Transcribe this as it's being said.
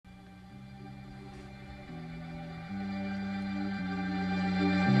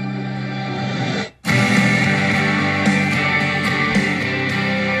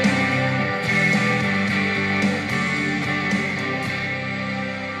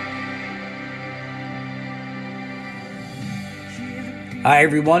Hi,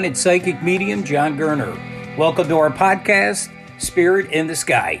 everyone. It's psychic medium John Gerner. Welcome to our podcast, Spirit in the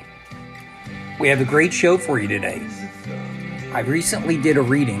Sky. We have a great show for you today. I recently did a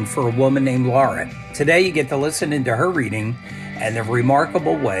reading for a woman named Laura. Today, you get to listen into her reading and the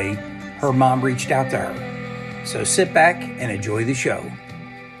remarkable way her mom reached out to her. So sit back and enjoy the show.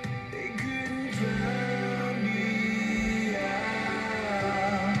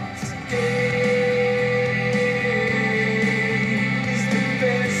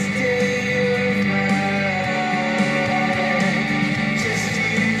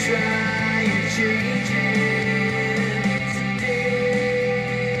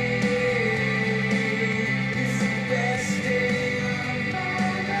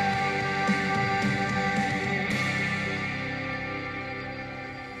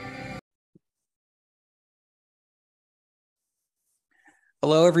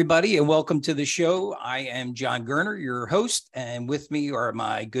 Hello, everybody, and welcome to the show. I am John Gerner, your host, and with me are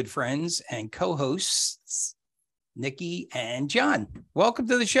my good friends and co-hosts, Nikki and John. Welcome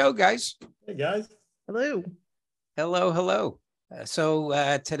to the show, guys. Hey, guys. Hello. Hello.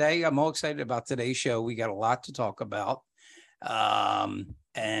 So today, I'm all excited about today's show. We got a lot to talk about.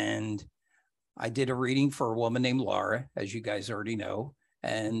 And I did a reading for a woman named Laura, as you guys already know.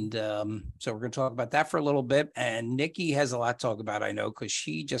 And so we're going to talk about that for a little bit. And Nikki has a lot to talk about, I know, because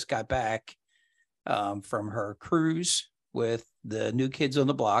she just got back from her cruise with the New Kids on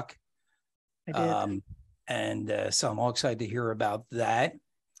the Block. I did. So I'm all excited to hear about that.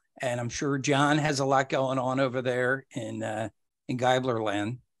 And I'm sure John has a lot going on over there in Geibler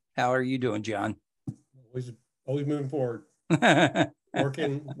land. How are you doing, John? Always moving forward.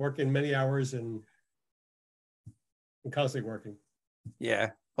 working many hours and constantly working. Yeah.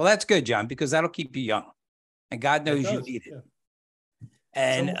 Well, that's good, John, because that'll keep you young. And God knows you need it. Yeah.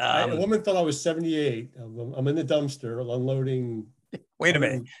 And a woman thought I was 78. I'm in the dumpster unloading. Wait a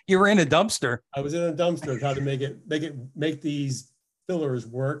minute. You were in a dumpster. I was in a dumpster trying to make these fillers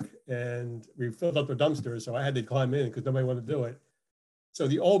work, and we filled up the dumpster, so I had to climb in because nobody wanted to do it. So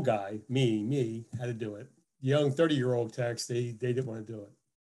the old guy, me, had to do it. The young 30-year-old techs, they didn't want to do it.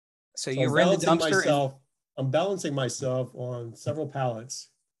 So you were in the dumpster. I'm balancing myself on several pallets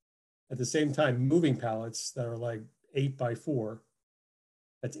at the same time, moving pallets that are like 8 by 4.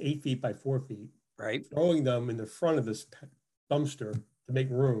 That's 8 feet by 4 feet. Right. Throwing them in the front of this dumpster to make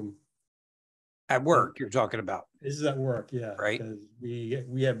room. At work, you're talking about. This is at work, yeah. Right. Because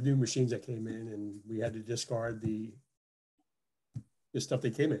we have new machines that came in, and we had to discard the stuff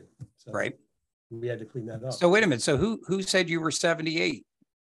that came in. So right. We had to clean that up. So wait a minute. So who said you were 78?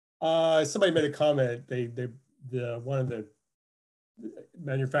 Somebody made a comment. One of the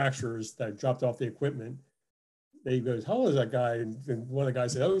manufacturers that dropped off the equipment, they goes, "How old is that guy?" And one of the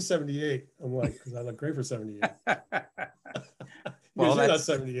guys said, "Oh, he's 78." I'm like, "Because I look great for 78." Well, that's not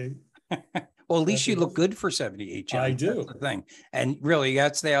 78. Well, at least you look good for 78, John. I do. That's the thing. And really, you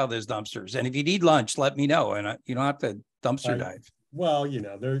got to stay out of those dumpsters. And if you need lunch, let me know. And you don't have to dumpster dive. Well, you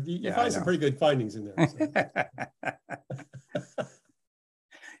find some pretty good findings in there. So.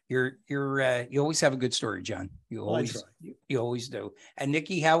 You always have a good story, John. You always do. And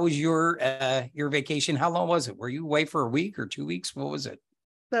Nikki, how was your vacation? How long was it? Were you away for a week or 2 weeks? What was it?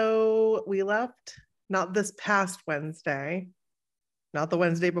 So we left not this past Wednesday, not the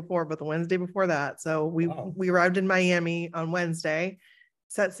Wednesday before, but the Wednesday before that. So we arrived in Miami on Wednesday,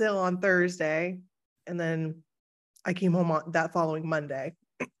 set sail on Thursday, and then I came home on that following Monday.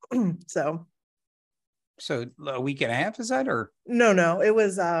 So a week and a half, is that, or? No, it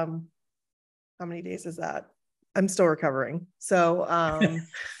was, how many days is that? I'm still recovering. So,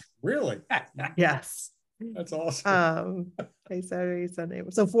 really? Yes. That's awesome. Saturday, Sunday.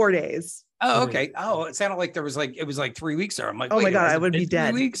 So 4 days. Oh, okay. Oh, it sounded like it was like 3 weeks there. I'm like, oh my God, I would be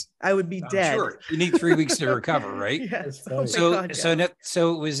dead. 3 weeks? I would be dead. Sure. You need 3 weeks to recover, right? Yes.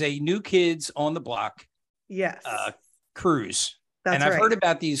 So it was a New Kids on the Block. Yes. Cruise. That's I've heard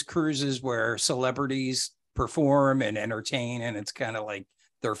about these cruises where celebrities perform and entertain, and it's kind of like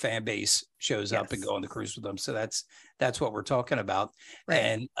their fan base shows up and go on the cruise with them. So that's what we're talking about.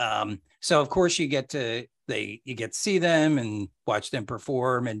 Right. And so of course you get to see them and watch them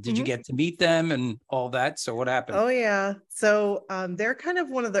perform. And did you get to meet them and all that? So what happened? Oh yeah. So they're kind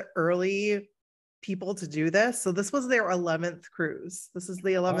of one of the early people to do this. So this was their 11th cruise. This is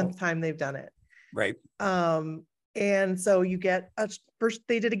the 11th time they've done it. Right. And so you get first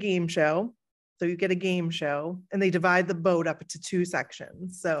they did a game show. So you get a game show and they divide the boat up into 2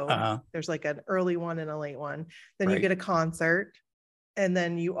 sections. So there's like an early one and a late one. Then you get a concert. And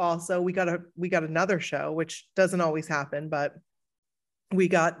then we got another show, which doesn't always happen, but we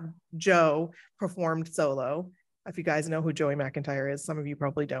got Joe performed solo. if you guys know who Joey McIntyre is. Some of you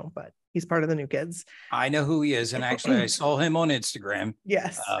probably don't, but he's part of the New Kids. I know who he is. And actually, I saw him on Instagram.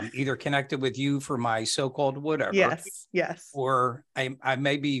 Yes. Either connected with you for my so-called whatever. Yes. Or I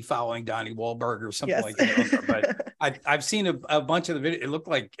may be following Donnie Wahlberg or something like that. But I've seen a bunch of the video. It looked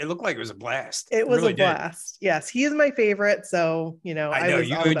like it was a blast. It was really a blast. Yes. He is my favorite. So, you know, I know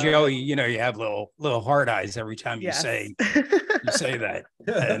you and Joey, you know, you have little hard eyes every time you say that.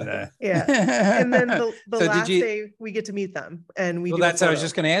 And, and then the so last day we get to meet them, and we. Well, that's what I was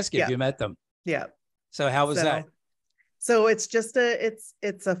just going to ask you. If you met them. Yeah. So how was that? So it's just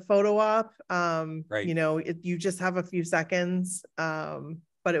it's a photo op. Right. You know, you just have a few seconds.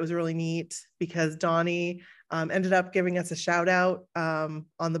 But it was really neat because Donnie ended up giving us a shout out on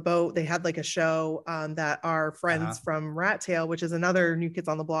the boat. They had like a show that our friends from Rat Tail, which is another New Kids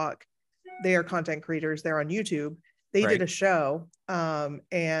on the Block. They are content creators. They're on YouTube. They did a show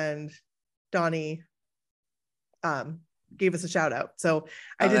and Donnie gave us a shout out. So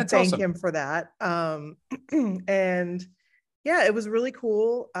I did thank him for that. And yeah, it was really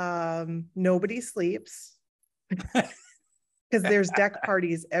cool. Nobody sleeps because there's deck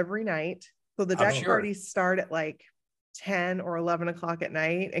parties every night. So the deck parties start at like 10 or 11 o'clock at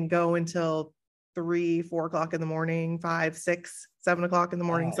night and go until 3, 4 o'clock in the morning, 5, 6, 7 o'clock in the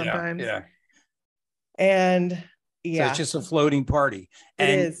morning sometimes. Yeah. And so it's just a floating party.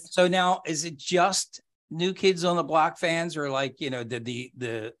 And it is. So now is it just New Kids on the Block fans, or like, you know, did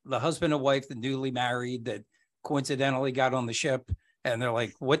the husband and wife, the newly married that coincidentally got on the ship and they're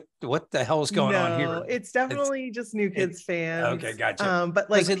like, what the hell's going on here? It's definitely just New Kids fans. Okay, gotcha. But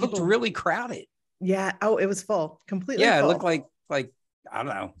like it looked really crowded. Yeah. Oh, it was full, completely full. It looked like I don't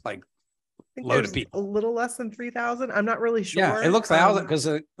know, like load of people. A little less than 3,000. I'm not really sure. Yeah, it looked thousand because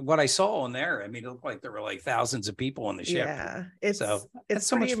what I saw on there. I mean, it looked like there were like thousands of people on the ship. Yeah, it's so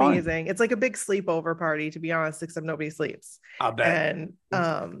pretty much amazing. It's like a big sleepover party, to be honest, except nobody sleeps. I'll bet. And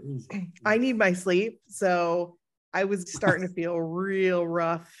I need my sleep, so I was starting to feel real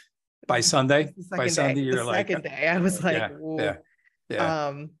rough. By Sunday, you're like, second day, I was like,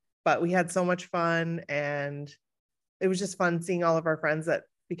 yeah. But we had so much fun, and it was just fun seeing all of our friends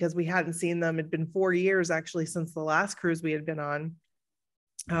because we hadn't seen them. It'd been 4 years actually since the last cruise we had been on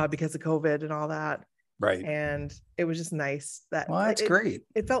because of COVID and all that. Right. And it was just nice that that's great.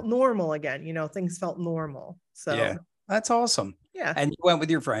 It felt normal again. You know, things felt normal. So yeah, that's awesome. Yeah. And you went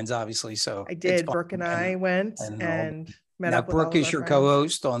with your friends, obviously. So I did. Brooke and I went and met up with Brooke is your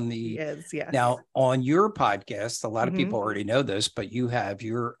co-host on the. He is, yes. Now on your podcast, a lot of people already know this, but you have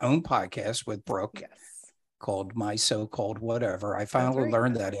your own podcast with Brooke. Yes. Called My So-Called Whatever. I finally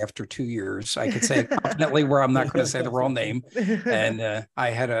learned that after 2 years. I could say confidently where I'm not going to say the wrong name. And I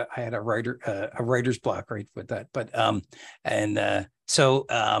had a writer's block right with that. But so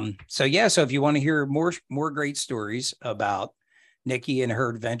if you want to hear more great stories about Nikki and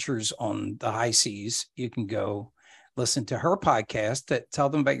her adventures on the high seas, you can go listen to her podcast. Tell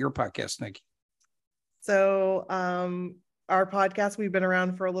them about your podcast, Nikki. So our podcast, we've been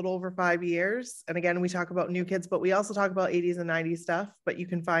around for a little over 5 years. And again, we talk about New Kids, but we also talk about 80s and 90s stuff. But you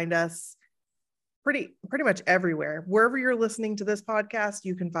can find us pretty much everywhere. Wherever you're listening to this podcast,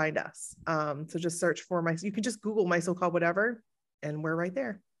 you can find us. So just search for you can just Google My So-Called Whatever, and we're right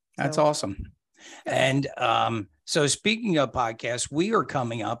there. That's awesome. And so speaking of podcasts, we are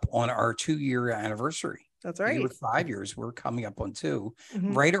coming up on our 2-year anniversary. That's right. 5 years. We're coming up on 2,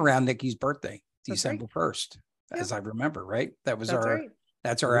 right around Nikki's birthday, December 1st. As I remember, right?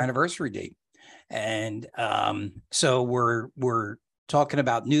 That's our anniversary date. And so we're talking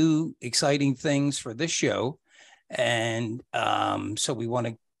about new exciting things for this show. And so we want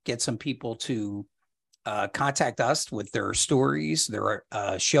to get some people to contact us with their stories, their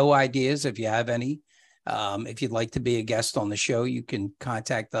show ideas. If you have any, if you'd like to be a guest on the show, you can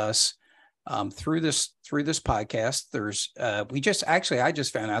contact us through this podcast. There's I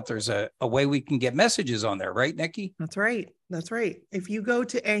just found out there's a way we can get messages on there, right, Nikki? That's right. If you go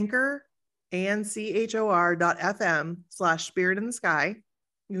to Anchor, anchor.fm/spirit in the sky,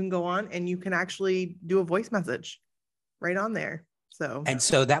 you can go on and you can actually do a voice message right on there. So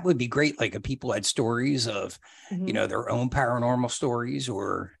that would be great. Like if people had stories of, you know, their own paranormal stories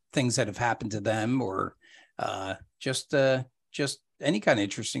or things that have happened to them, or just any kind of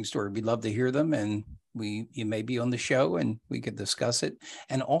interesting story. We'd love to hear them, and you may be on the show and we could discuss it.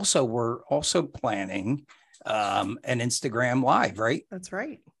 And also we're also planning an Instagram live, right? That's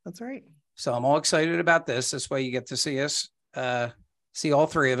right. So I'm all excited about this. This way you get to see us, see all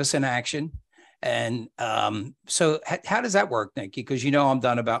three of us in action. And so how does that work, Nikki? Because, you know, I'm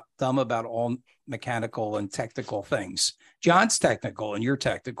dumb about all mechanical and technical things. John's technical and you're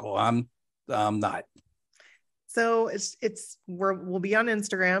technical. I'm not. So we'll be on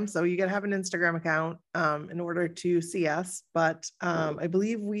Instagram. So you gotta have an Instagram account in order to see us. But I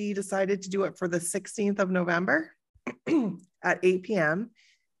believe we decided to do it for the 16th of November at 8 p.m.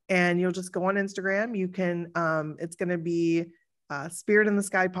 And you'll just go on Instagram. You can, it's going to be Spirit in the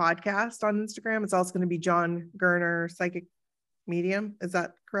Sky podcast on Instagram. It's also going to be John Gurner, Psychic Medium. Is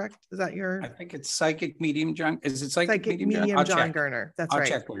that correct? Is that your? I think it's Psychic Medium John. Is it Psychic Medium John Gurner? That's right.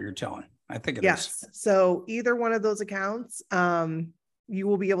 I'll check what you're telling. I think it is. Yes. So either one of those accounts, you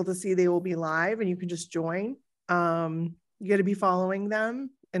will be able to see they will be live and you can just join. You got to be following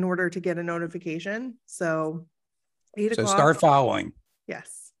them in order to get a notification. So 8 o'clock. So start following.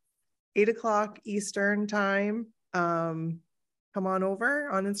 Yes. 8 o'clock Eastern time. Come on over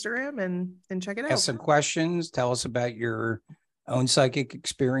on Instagram and check it out. Ask some questions. Tell us about your own psychic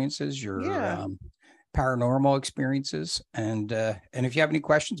experiences, your paranormal experiences. And if you have any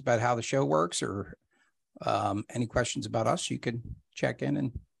questions about how the show works or any questions about us, you can check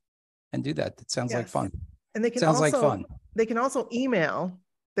in and do that. That sounds like fun. And they can They can also email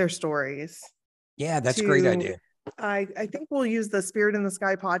their stories. Yeah, that's a great idea. I think we'll use the Spirit in the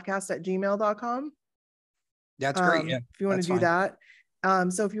Sky podcast at gmail.com. That's great. Yeah. If you want to do that.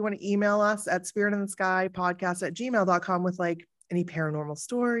 So if you want to email us at Spirit in the Sky podcast at gmail.com with like any paranormal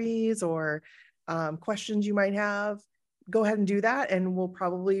stories or questions you might have, go ahead and do that. And we'll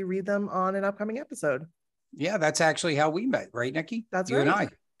probably read them on an upcoming episode. Yeah, that's actually how we met, right, Nikki? That's you right. and I.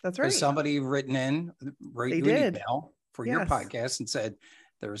 That's right. Somebody wrote you an email for your podcast and said,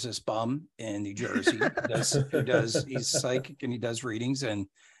 there's this bum in New Jersey he's psychic and he does readings and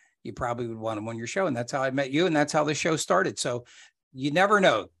you probably would want him on your show. And that's how I met you. And that's how the show started. So you never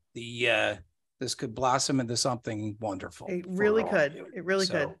know, this could blossom into something wonderful. It really could. It really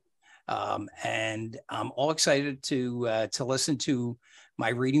could. And I'm all excited to listen to my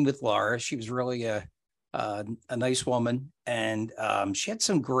reading with Laura. She was really a nice woman. And she had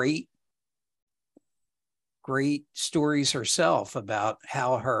some great stories herself about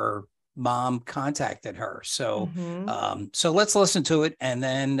how her mom contacted her. So, so let's listen to it, and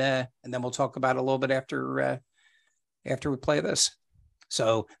then we'll talk about it a little bit after we play this.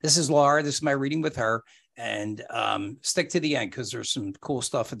 So this is Laura. This is my reading with her, and stick to the end because there's some cool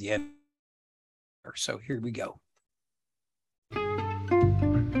stuff at the end. So here we go.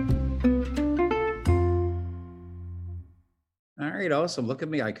 All right, awesome. Look at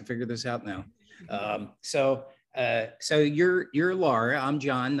me. I can figure this out now. So you're Laura. I'm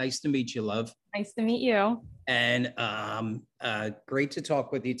John. Nice to meet you, love. Nice to meet you. And great to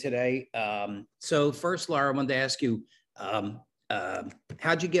talk with you today. So first, Laura, I wanted to ask you,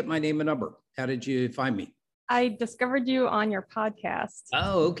 how'd you get my name and number? How did you find me? I discovered you on your podcast.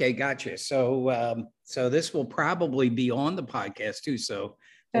 Oh, okay, gotcha. So so this will probably be on the podcast too. So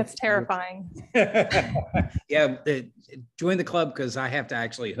that's terrifying. Yeah, join the club because I have to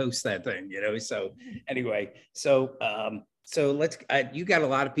actually host that thing, So anyway, so let's. You got a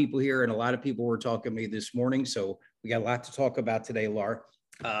lot of people here, and a lot of people were talking to me this morning. So we got a lot to talk about today, Laura.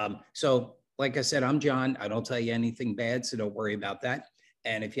 So like I said, I'm John. I don't tell you anything bad, so don't worry about that.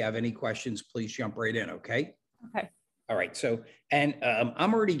 And if you have any questions, please jump right in. Okay. Okay. All right. So, and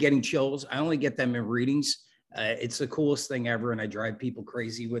I'm already getting chills. I only get them in readings. It's the coolest thing ever, and I drive people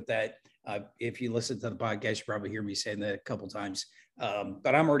crazy with that. If you listen to the podcast, you probably hear me saying that a couple times,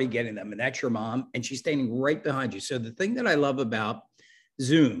 but I'm already getting them, and that's your mom, and she's standing right behind you. So the thing that I love about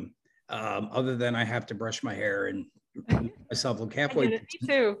Zoom, other than I have to brush my hair and myself look halfway. Me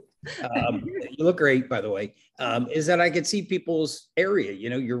too. You look great, by the way, is that I could see people's area,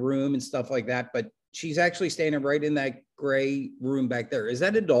 your room and stuff like that, but she's actually standing right in that gray room back there. Is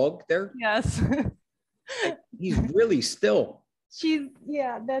that a dog there? Yes. He's really still.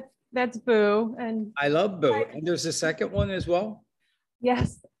 That's Boo. And I love Boo. And there's a second one as well.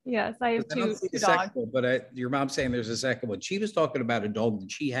 Yes. I have two dogs. But your mom's saying there's a second one. She was talking about a dog that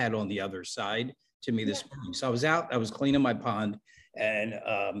she had on the other side to me this morning. So I was out, I was cleaning my pond, and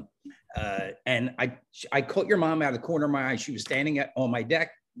I caught your mom out of the corner of my eye. She was standing on my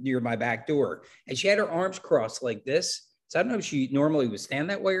deck near my back door, and she had her arms crossed like this. So I don't know if she normally would stand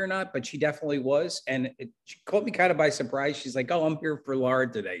that way or not, but she definitely was. And she caught me kind of by surprise. She's like, "Oh, I'm here for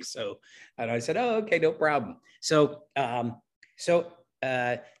Laura today." So, and I said, "Oh, okay, no problem." So,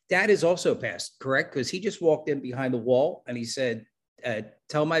 Dad is also passed, correct? Because he just walked in behind the wall and he said,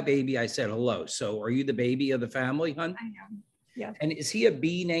 "Tell my baby I said hello." So, are you the baby of the family, hon? I am. Yes. And is he a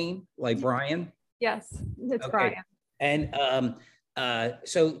B name like Brian? Yes, it's okay. Brian. And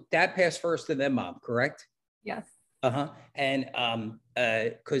so Dad passed first and then Mom, correct? Yes. And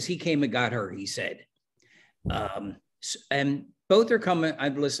because he came and got her, he said. And both are coming.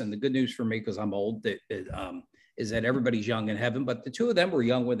 I've listened. The good news for me, because I'm old, that is that everybody's young in heaven, but the two of them were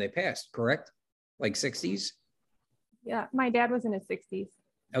young when they passed, correct? Like 60s? Yeah, my dad was in his 60s.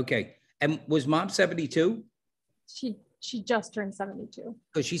 Okay. And was mom 72? She just turned 72.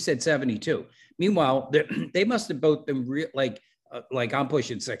 Because she said 72. Meanwhile, they must have both been like I'm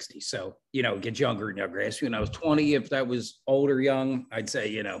pushing 60. So, you know, it gets younger and younger. As when I was 20, if that was old or young, I'd say,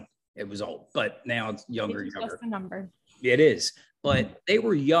 you know, it was old, but now it's younger and younger. Just a number. It is. But they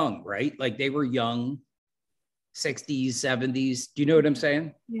were young, right? Like they were young, 60s, 70s. Do you know what I'm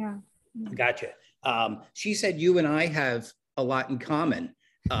saying? Yeah. Gotcha. She said you and I have a lot in common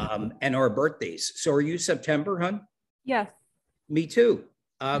and our birthdays. So are you September, hon? Yes. Me too.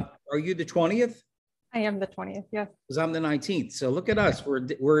 Are you the 20th? I am the 20th. Yes. Because I'm the 19th. So look at us.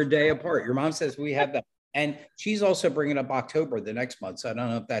 We're a day apart. Your mom says we have that. And she's also bringing up October the next month. So I don't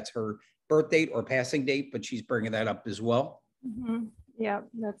know if that's her birth date or passing date, but she's bringing that up as well. Mm-hmm. Yeah,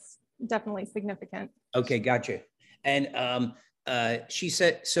 that's definitely significant. Okay, gotcha. And she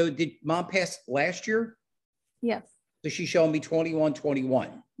said, so did mom pass last year? Yes. So she's showing me 21,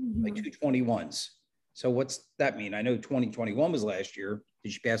 21, Mm-hmm. like 2 21s. So what's that mean? I know 2021 was last year.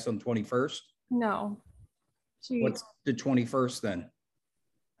 Did she pass on 21st? No. What's the 21st then?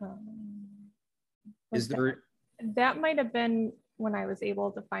 Is there? That might have been when I was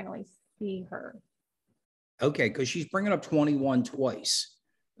able to finally see her. Okay, because she's bringing up 21 twice.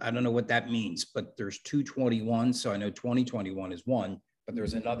 I don't know what that means, but there's 2 21s. So I know 2021 is one, but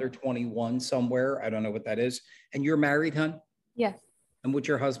there's another 21 somewhere. I don't know what that is. And you're married, hon? Yes. And what's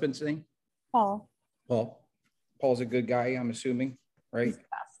your husband's name? Paul. Paul. Paul's a good guy, I'm assuming, right?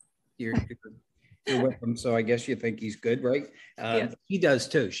 You're with him, so I guess you think he's good, right? Yes. He does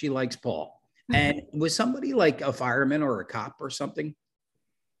too. She likes Paul. And was somebody like a fireman or a cop or something?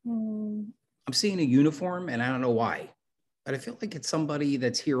 I'm seeing a uniform and I don't know why, but I feel like it's somebody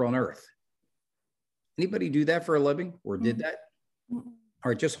that's here on earth. Anybody do that for a living or did that? All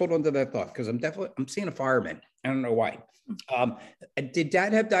right, just hold on to that thought because I'm seeing a fireman. I don't know why. Did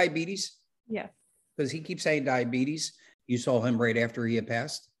dad have diabetes? Yes. Because he keeps saying diabetes. You saw him right after he had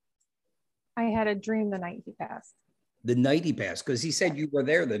passed? I had a dream the night he passed. The night he passed, because he said you were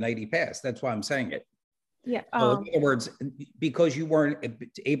there the night he passed. That's why I'm saying it. Yeah. So in other words, because you weren't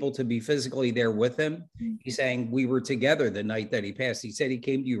able to be physically there with him, he's saying we were together the night that he passed. He said he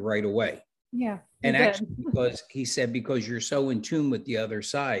came to you right away. Yeah. And actually, because you're so in tune with the other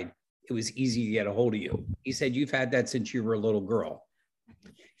side, it was easy to get a hold of you. He said you've had that since you were a little girl.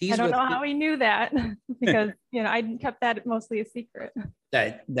 I don't know how he knew that because, you know, I kept that mostly a secret.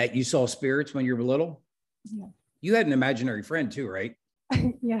 That you saw spirits when you were little? Yeah. You had an imaginary friend too, right?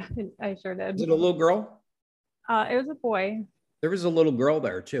 Yeah, I sure did. Was it a little girl? It was a boy. There was a little girl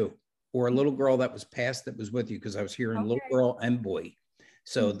there too, or a little girl that was passed that was with you because I was hearing little girl and boy.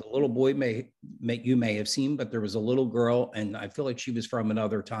 So the little boy you may have seen, but there was a little girl, and I feel like she was from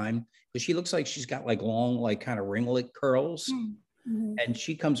another time because she looks like she's got like long, like kind of ringlet curls, and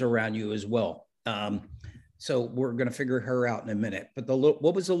she comes around you as well. So we're gonna figure her out in a minute. But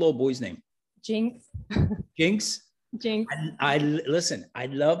what was the little boy's name? Jinx. Jinx. Jinx. I listen. I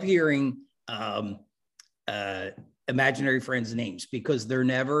love hearing imaginary friends' names because they're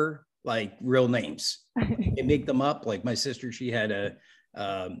never like real names. They make them up. Like my sister, she had a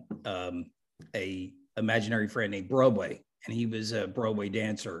imaginary friend named Broadway, and he was a Broadway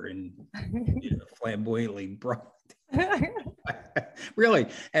dancer and flamboyantly Broadway. Really.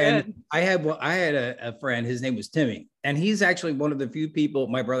 And good. I had a friend, his name was Timmy, and he's actually one of the few people.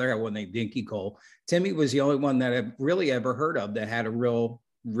 My brother had one named Dinky Cole. Timmy was the only one that I've really ever heard of that had a real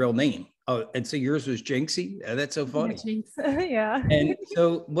name. Oh, and so yours was Jinxie? That's so funny. Yeah, Jinx. Yeah. And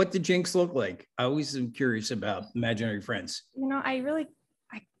so what did Jinx look like? I always am curious about imaginary friends. You know, I really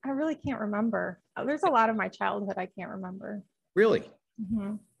can't remember. There's a lot of my childhood I can't remember. Really?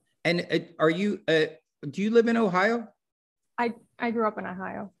 Mm-hmm. And are you, do you live in Ohio? I grew up in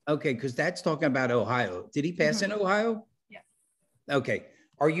Ohio. Okay, because that's talking about Ohio. Did he pass in Ohio? Yeah. Okay.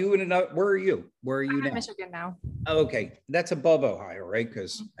 Are you in another, where are you? Where are you I'm now? in Michigan now. Oh, okay. That's above Ohio, right?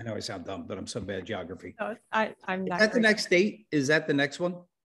 Because I know I sound dumb, but I'm so bad at geography. No, I'm not. Is that the next state? Is that the next one?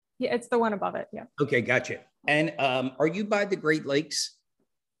 Yeah, it's the one above it. Yeah. Okay, gotcha. And are you by the Great Lakes?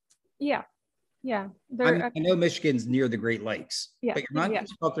 Yeah. Yeah. I know Michigan's near the Great Lakes, yeah, but you're not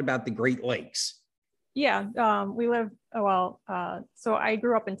just talking about the Great Lakes. Yeah. We live, so I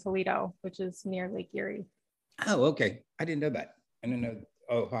grew up in Toledo, which is near Lake Erie. Oh, okay. I didn't know that. I didn't know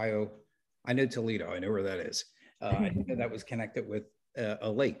Ohio. I know Toledo. I know where that is. I didn't know that was connected with a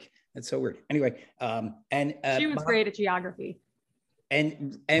lake. That's so weird. Anyway, and she was great at geography.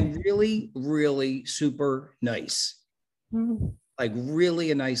 And really, really super nice. Mm-hmm. Like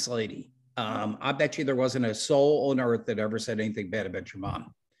really a nice lady. I bet you there wasn't a soul on earth that ever said anything bad about your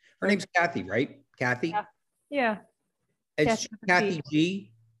mom. Her name's Kathy, right? Kathy? Yeah. Yeah. It's Kathy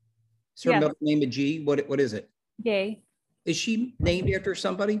G. Is her middle name a G? What is it? Gay. Is she named after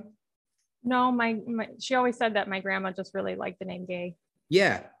somebody? No, she always said that my grandma just really liked the name Gay.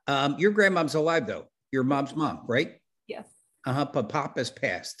 Yeah. Your grandmom's alive though. Your mom's mom, right? Yes. But Papa's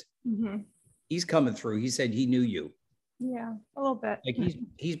passed. He's coming through. He said he knew you. Yeah, a little bit. Like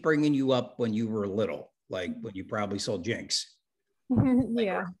he's bringing you up when you were little, like when you probably saw Jinx. Like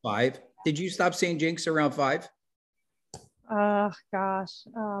Yeah. 5. Did you stop seeing Jinx around 5? Gosh,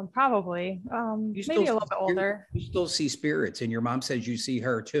 probably. Maybe a little bit older. You still see spirits, and your mom says you see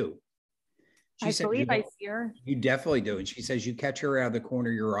her too. I believe I see her. You definitely do. And she says you catch her out of the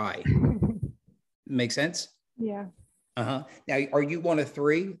corner of your eye. Make sense? Yeah. Now, are you one of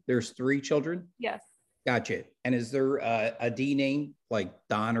 3? There's 3 children? Yes. Gotcha. And is there a D name like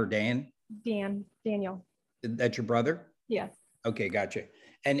Don or Dan? Daniel. That's your brother? Yes. Okay, gotcha.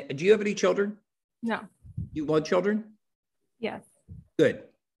 And do you have any children? No. You want children? Yes. Good.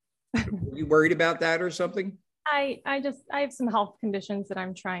 Are you worried about that or something? I have some health conditions that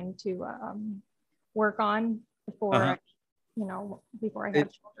I'm trying to work on before I have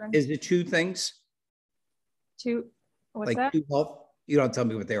children. Is it 2 things? 2? What's like that? 2 health? You don't tell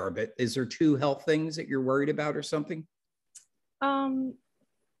me what they are, but is there 2 health things that you're worried about or something?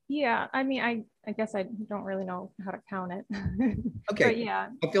 Yeah. I mean, I guess I don't really know how to count it. Okay. But yeah.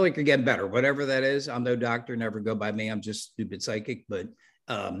 I feel like you're getting better. Whatever that is, I'm no doctor, never go by me. I'm just stupid psychic, but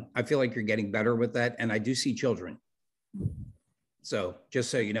I feel like you're getting better with that. And I do see children. So just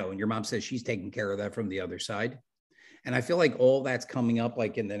so you know, and your mom says she's taking care of that from the other side. And I feel like all that's coming up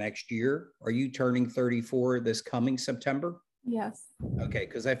like in the next year. Are you turning 34 this coming September? Yes. Okay,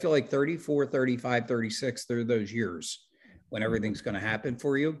 because I feel like 34, 35, 36, they're those years when everything's going to happen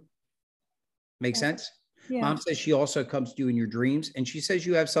for you. Make sense? Yeah. Mom says she also comes to you in your dreams, and she says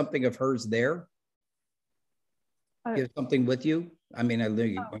you have something of hers there. You have something with you. I mean, I knew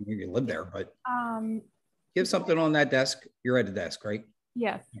you live there, but you have something on that desk. You're at a desk, right?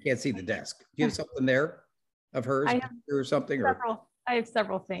 Yes. I can't see the desk. You have something there of hers or something? I have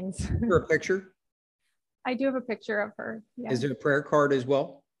several things. Or a picture? I do have a picture of her. Yeah. Is there a prayer card as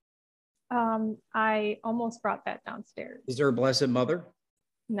well? I almost brought that downstairs. Is there a Blessed Mother?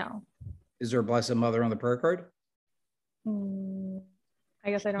 No. Is there a Blessed Mother on the prayer card?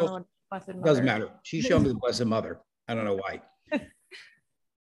 I guess I don't know what Blessed Mother. Doesn't matter. She showed me the Blessed Mother. I don't know why.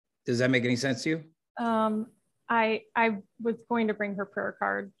 Does that make any sense to you? I was going to bring her prayer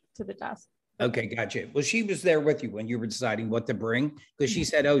card to the desk. Okay, gotcha. Well, she was there with you when you were deciding what to bring, because she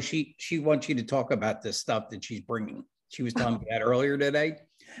said, oh, she wants you to talk about this stuff that she's bringing. She was telling me that earlier today.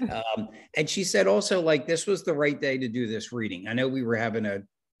 And she said also, like, this was the right day to do this reading. I know we were having a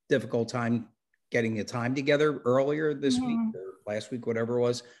difficult time getting the time together earlier this week or last week, whatever it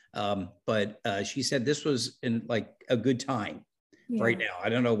was. But she said this was in like a good time right now. I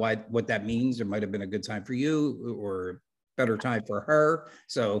don't know what that means. It might have been a good time for you or better time for her.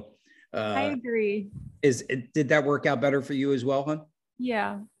 So I agree. Did that work out better for you as well, hon?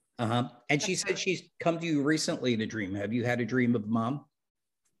 Yeah. And she said she's come to you recently to dream. Have you had a dream of mom?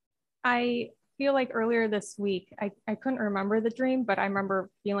 I feel like earlier this week, I couldn't remember the dream, but I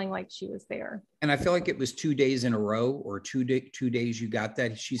remember feeling like she was there. And I feel like it was 2 days in a row or 2 days you got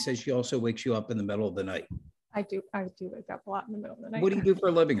that. She says she also wakes you up in the middle of the night. I do wake up a lot in the middle of the night. What do you do for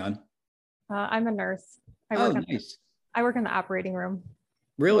a living, hon? I'm a nurse. Nice. I work in the operating room.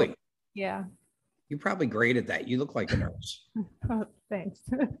 Really? Yeah. You're probably great at that. You look like a nurse. Oh, thanks.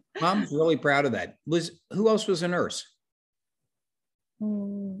 Mom's really proud of that. Who else was a nurse?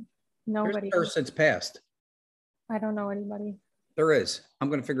 Nobody. There's a nurse that's passed. I don't know anybody. There is. I'm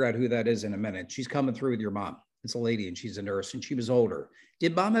going to figure out who that is in a minute. She's coming through with your mom. It's a lady and she's a nurse and she was older.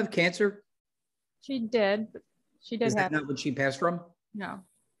 Did mom have cancer? She did. She did. Is that not what she passed from? No.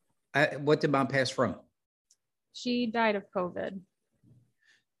 What did mom pass from? She died of COVID.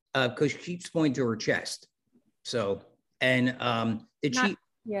 Because she keeps pointing to her chest. So, and she?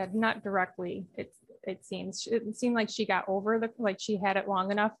 Yeah, not directly. It seemed like she got over she had it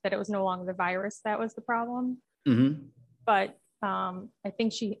long enough that it was no longer the virus that was the problem. But I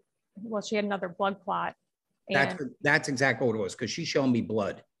think she had another blood clot. That's exactly what it was, because she's showing me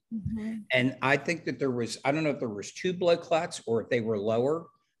blood. And I think that I don't know if there was 2 blood clots or if they were lower,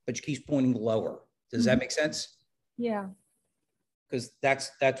 but she keeps pointing lower. Does that make sense? Yeah. Because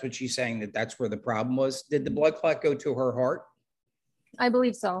that's what she's saying, that's where the problem was. Did the blood clot go to her heart? I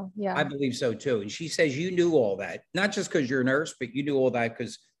believe so. Yeah. I believe so too. And she says you knew all that, not just because you're a nurse, but you knew all that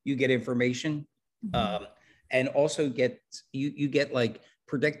because you get information. And also you get like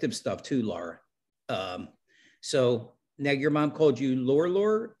predictive stuff too, Laura. So now your mom called you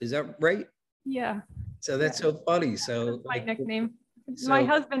Lore, is that right? Yeah. So that's so funny. So that's my nickname. So, my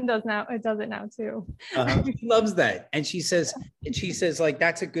husband does it now too. She loves that. And she says like,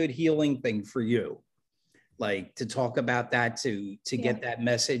 that's a good healing thing for you. Like to talk about that, to get that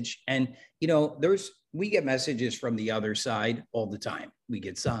message. And, you know, we get messages from the other side all the time. We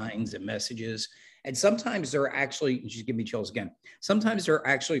get signs and messages. And sometimes they're actually, just give me chills again. Sometimes they're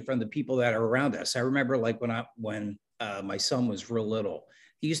actually from the people that are around us. I remember like when my son was real little,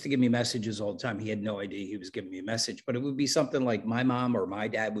 he used to give me messages all the time. He had no idea he was giving me a message, but it would be something like my mom or my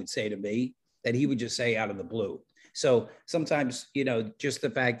dad would say to me that he would just say out of the blue. So sometimes, you know, just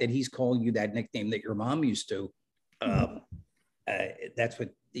the fact that he's calling you that nickname that your mom used to, that's what,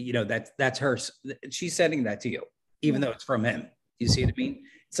 you know, that's her. She's sending that to you, even though it's from him. You see what I mean?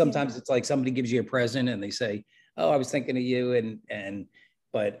 Sometimes it's like somebody gives you a present and they say, oh, I was thinking of you.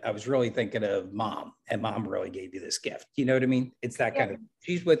 But I was really thinking of mom, and mom really gave you this gift. You know what I mean? It's that kind of,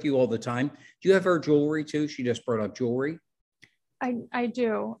 she's with you all the time. Do you have her jewelry too? She just brought up jewelry. I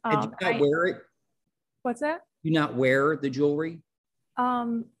do. And do you not wear it? What's that? You not wear the jewelry?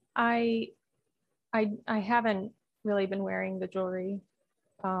 I haven't really been wearing the jewelry.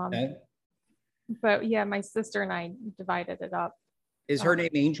 Okay. But yeah, my sister and I divided it up. Is her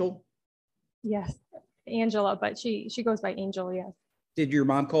name Angel? Yes, Angela, but she goes by Angel, yes. Did your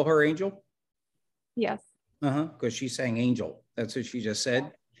mom call her Angel? Yes. Because she's saying Angel. That's what she just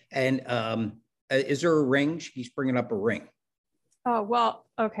said. And is there a ring? She's bringing up a ring. Oh, well,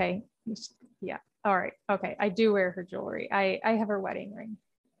 okay. Yeah. All right. Okay. I do wear her jewelry. I have her wedding ring.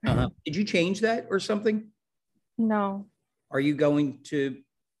 Did you change that or something? No. Are you going to,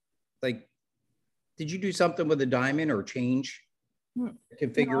 like, did you do something with a diamond or change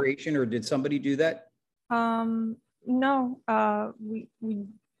configuration, or did somebody do that? No,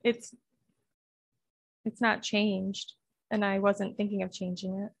 it's not changed, and I wasn't thinking of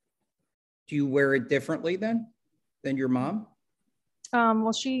changing it. Do you wear it differently than your mom?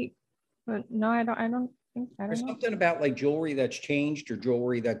 Well, no, I don't think. There's something about like jewelry that's changed, or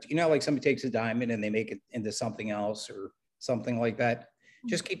jewelry that, you know, like somebody takes a diamond and they make it into something else or something like that.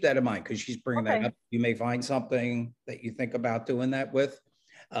 Just keep that in mind, because she's bringing that up. You may find something that you think about doing that with.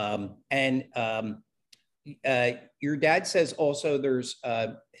 Your dad says also there's,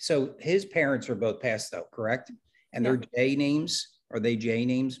 so his parents are both passed though, correct? And they're J names. Are they J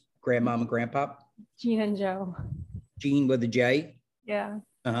names? Grandmom and grandpop? Jean and Joe. Jean with a J? Yeah.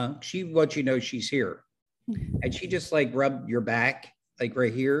 She wants you to know she's here. And she just like rubbed your back, like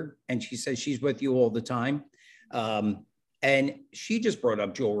right here. And she says she's with you all the time. And she just brought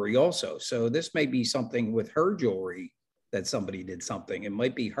up jewelry also. So this may be something with her jewelry that somebody did something. It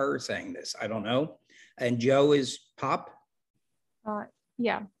might be her saying this. I don't know. And Joe is Pop?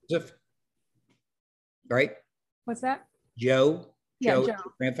 Yeah. Joseph? Right? What's that? Joe? Yeah, Joe.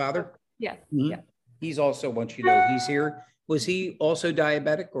 Grandfather? Yeah. Yeah. He's also wants you to know he's here. Was he also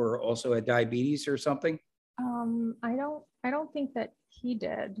diabetic or also had diabetes or something? I don't think that he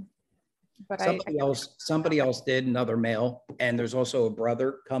did. But somebody else did, another male. And there's also a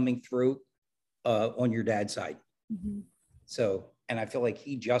brother coming through on your dad's side. So, and I feel like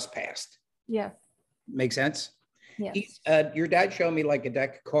he just passed. Yes. Make sense? Yeah. Your dad showed me like a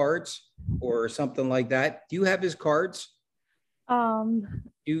deck of cards or something like that. Do you have his cards? Do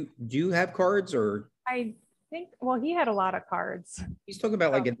you have cards, or? I think, well, he had a lot of cards. He's talking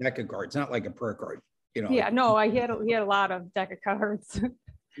about like a deck of cards, not like a prayer card, you know? Yeah, no, he had a lot of deck of cards.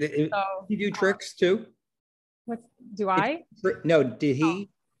 So, you do tricks too? Do I? No, did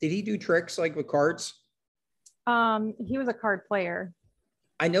he do tricks like with cards? He was a card player.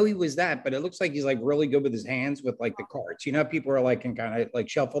 I know he was that, but it looks like he's like really good with his hands with like the cards. You know, people are like, can kind of like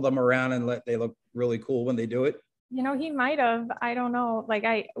shuffle them around and they look really cool when they do it. You know, he might have. I don't know. Like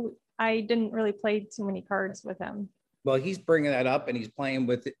I didn't really play too many cards with him. Well, he's bringing that up and he's playing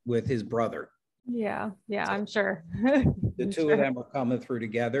with his brother. Yeah, so I'm sure. The two of them are coming through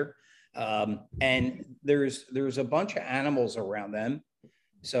together. And there's a bunch of animals around them.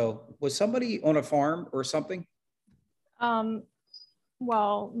 So was somebody on a farm or something?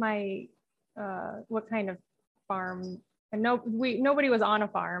 Well, my what kind of farm? And nobody was on a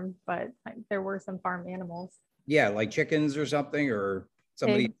farm, but there were some farm animals. Yeah, like chickens or something, or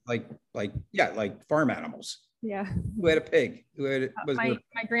somebody pig. like farm animals. Yeah. Who had a pig? My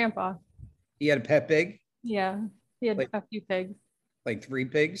grandpa. He had a pet pig? Yeah, he had a few pigs. Like 3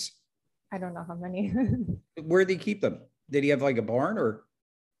 pigs? I don't know how many. Where did he keep them? Did he have like a barn or?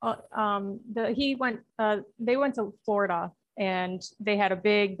 They went to Florida and they had a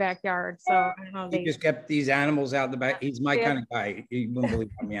big backyard. So I don't know. He just kept these animals out in the back. He's my kind of guy. You wouldn't believe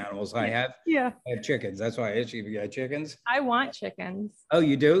how many animals I have. Yeah. I have chickens. That's why I asked you if you got chickens. I want chickens. Oh,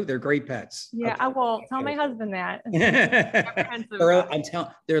 you do? They're great pets. Yeah, Okay. I will tell my husband that.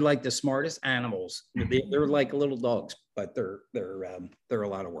 They're like the smartest animals. They're like little dogs, but they're a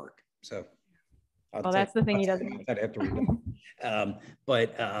lot of work. So that's the thing he doesn't. I'd have to read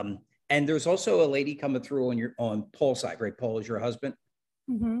them. And there's also a lady coming through on Paul's side, right? Paul is your husband.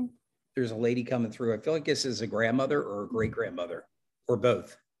 Mm-hmm. There's a lady coming through. I feel like this is a grandmother or a great grandmother or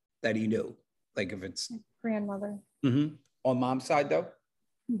both that he knew. Like if it's grandmother. Mm-hmm. On mom's side though.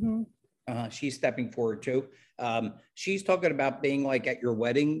 Mm-hmm. She's stepping forward too. She's talking about being like at your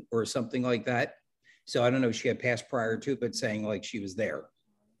wedding or something like that. So I don't know if she had passed prior to, but saying like she was there.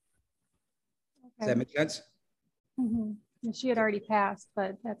 Okay. Does that make sense? Mm-hmm. She had already passed,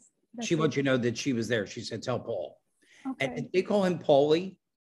 but that's she wants you to know that she was there. She said, tell Paul. Okay. And they call him Paulie.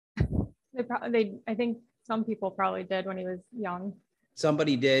 I think some people probably did when he was young.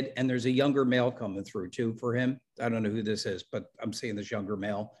 Somebody did. And there's a younger male coming through too for him. I don't know who this is, but I'm seeing this younger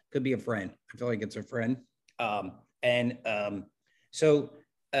male. Could be a friend. I feel like it's a friend. So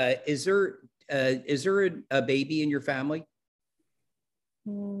is there a baby in your family?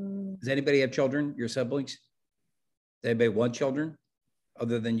 Does anybody have children, your siblings? Does anybody want children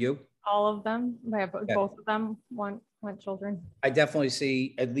other than you? All of them. I have both of them want children. I definitely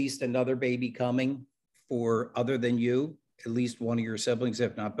see at least another baby coming for other than you, at least one of your siblings,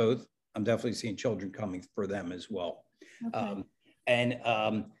 if not both. I'm definitely seeing children coming for them as well. Okay.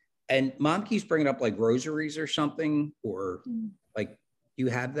 And mom keeps bringing up like rosaries or something, or like you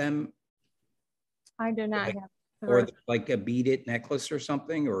have them? I do not like, have. Or like a beaded necklace or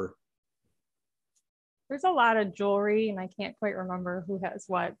something, or? There's a lot of jewelry and I can't quite remember who has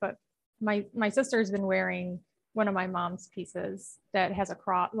what, but my sister's been wearing one of my mom's pieces that has a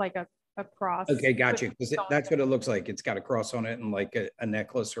cross, like a cross. Okay, got you. Because that's what it looks like. It's got a cross on it and like a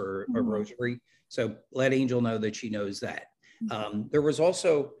necklace or a rosary. So let Angel know that she knows that. There was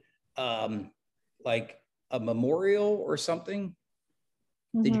also like a memorial or something.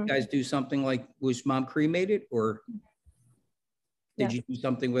 Did you guys do something like, was mom cremated, or did you do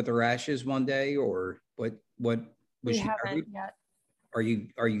something with her ashes one day, or what was we she haven't married? Yet. Are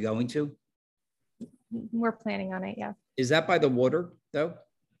you going to? We're planning on it, yeah. Is that by the water though?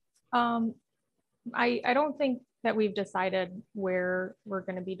 I don't think that we've decided where we're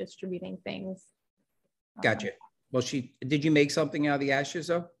going to be distributing things. Gotcha. Well, did you make something out of the ashes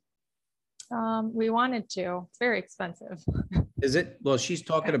though? We wanted to. It's very expensive. Is it? Well, she's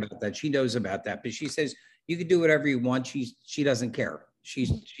talking about that. She knows about that, but she says you can do whatever you want. She doesn't care.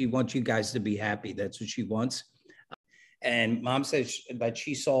 She wants you guys to be happy. That's what she wants. And mom says that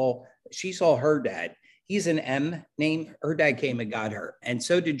she saw her dad. He's an M name. Her dad came and got her, and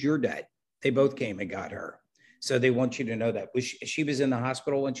so did your dad. They both came and got her. So they want you to know that. She was in the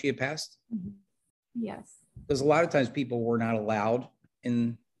hospital when she had passed? Yes. Because a lot of times people were not allowed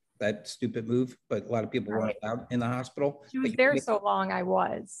in that stupid move, but a lot of people weren't allowed in the hospital. She was there so long. I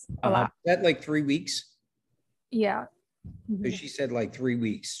was a lot. That like 3 weeks? Yeah. So she said like 3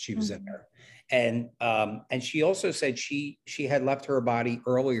 weeks she was in there. And she also said she had left her body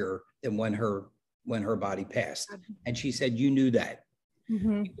earlier than when her body passed. And she said, you knew that.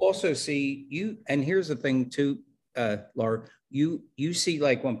 You also see and here's the thing too, Laura, you see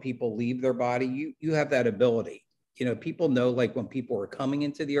like when people leave their body, you have that ability. You know, people know like when people are coming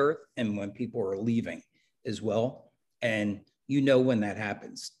into the earth and when people are leaving as well. And you know when that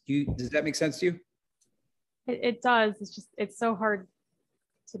happens. Does that make sense to you? It does. It's so hard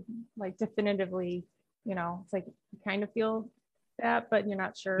to like definitively, it's like you kind of feel that, but you're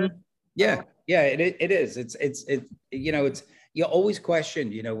not sure. Yeah. Yeah, it is. It's you always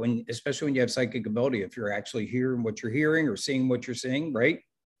question, especially when you have psychic ability, if you're actually hearing what you're hearing or seeing what you're seeing, right?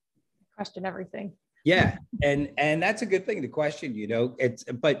 Question everything. Yeah. And that's a good thing to question,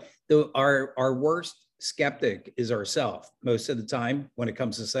 but our worst skeptic is ourselves most of the time when it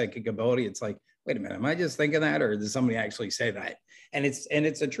comes to psychic ability. It's like, wait a minute, am I just thinking that, or does somebody actually say that? And it's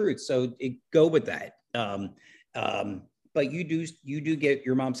the truth. So go with that. But you do get,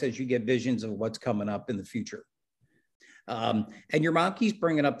 your mom says you get visions of what's coming up in the future. And your mom keeps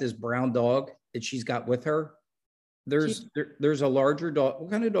bringing up this brown dog that she's got with her. There's a larger dog. What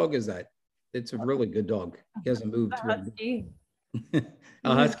kind of dog is that? It's a really good dog. He hasn't moved. A husky.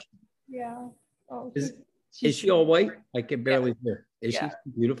 A husky. Yeah. Oh, is she all white? I can barely hear. Is she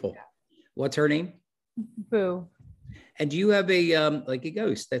beautiful? Yeah. What's her name? Boo. And do you have a like a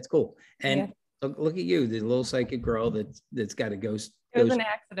ghost? That's cool. And look at you, the little psychic girl that's got a ghost It was an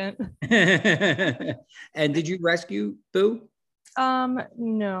accident. And did you rescue Boo?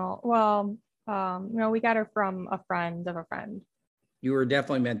 No. Well, no, we got her from a friend of a friend. You were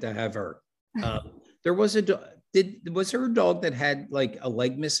definitely meant to have her. There was was there a dog that had like a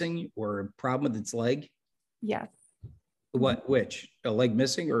leg missing or a problem with its leg? Yes. Which? A leg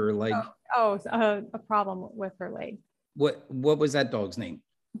missing or a leg? A problem with her leg. What was that dog's name?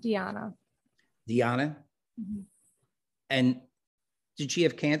 Deanna. Deanna? Mm-hmm. And did she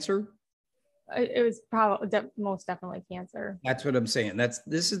have cancer? It was probably most definitely cancer. That's what I'm saying.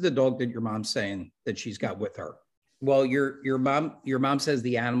 This is the dog that your mom's saying that she's got with her. Well, your mom says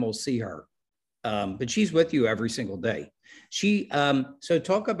the animals see her, but she's with you every single day. So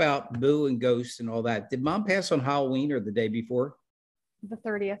talk about Boo and ghosts and all that. Did mom pass on Halloween or the day before? The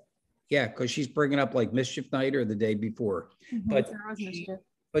 30th. Yeah, because she's bringing up like mischief night or the day before. Mm-hmm. But there was mischief.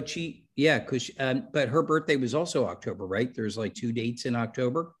 But her birthday was also October, right? There's like 2 dates in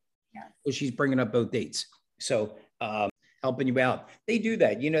October. Yeah. So she's bringing up both dates. So helping you out. They do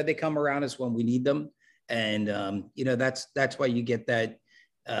that. They come around us when we need them. And, that's why you get that,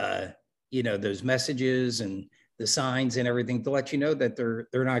 those messages and the signs and everything to let you know that they're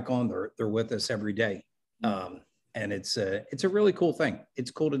not gone. They're with us every day. And it's a really cool thing.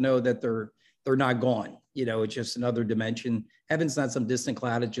 It's cool to know that they're not gone. It's just another dimension. Heaven's not some distant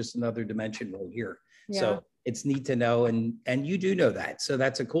cloud. It's just another dimension right here. Yeah. So it's neat to know. And you do know that. So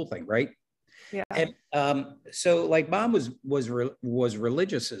that's a cool thing, right? Yeah. And so like mom was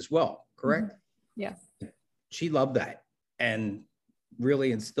religious as well, correct? Mm-hmm. Yeah. She loved that and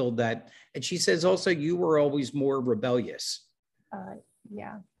really instilled that. And she says also you were always more rebellious.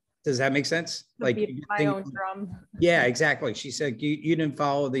 Yeah. Does that make sense? Like my own drum. Yeah, exactly. She said you didn't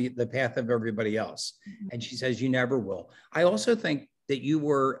follow the path of everybody else. Mm-hmm. And she says you never will. I also think that you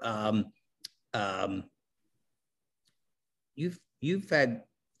were you've had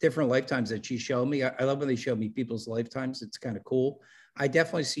different lifetimes that she showed me. I love when they show me people's lifetimes. It's kind of cool. I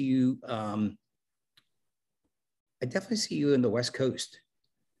definitely see you in the West Coast.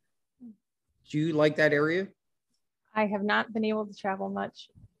 Do you like that area? I have not been able to travel much.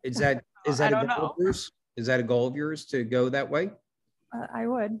 Is that a goal of yours? Is that a goal of yours to go that way? I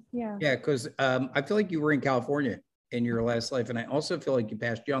would, yeah. Yeah, because I feel like you were in California in your last life, and I also feel like you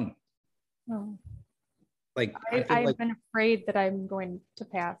passed young. Oh. Like I've been afraid that I'm going to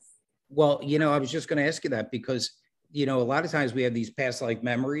pass. Well, I was just going to ask you that because, a lot of times we have these past life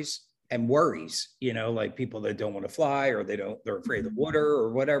memories and worries, like people that don't want to fly or they're afraid of water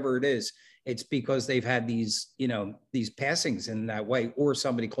or whatever it is. It's because they've had these passings in that way, or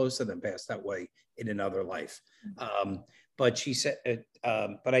somebody close to them passed that way in another life. But she said,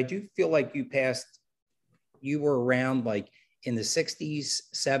 but I do feel like you were around like in the 60s,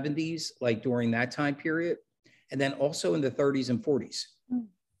 70s, like during that time period, and then also in the 30s and 40s.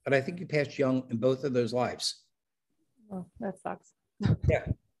 But I think you passed young in both of those lives. Oh, that sucks. Yeah.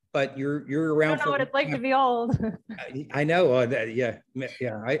 But you're around. I don't know what it's like to be old. I know. I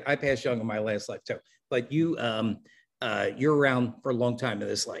passed young in my last life too. But you're around for a long time in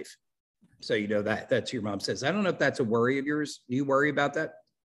this life, so that's your mom says. I don't know if that's a worry of yours. Do you worry about that?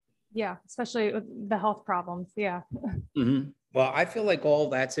 Yeah, especially with the health problems. Yeah. Mm-hmm. Well, I feel like all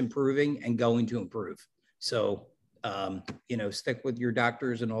that's improving and going to improve. So stick with your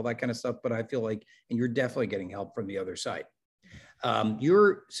doctors and all that kind of stuff. But I feel like, and you're definitely getting help from the other side.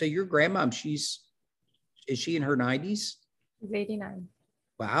 Your grandmom, is she in her 90s? She's 89.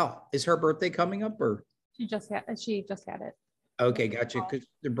 Wow. Is her birthday coming up or? She just had it. Okay. Gotcha. Cause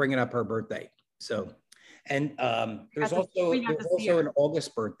they're bringing up her birthday. So, and, there's also an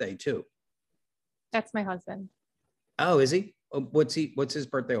August birthday too. That's my husband. Oh, is he? What's his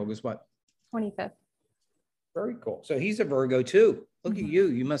birthday? August what? 25th. Very cool. So he's a Virgo too. Look at you.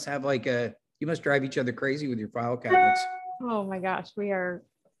 You must have you must drive each other crazy with your file cabinets. Oh my gosh, we are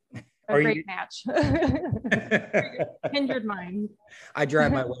a great match. Kindred minds. I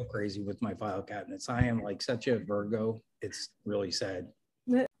drive my wife crazy with my file cabinets. I am like such a Virgo. It's really sad.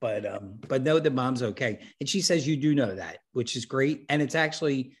 But know that mom's okay. And she says you do know that, which is great. And it's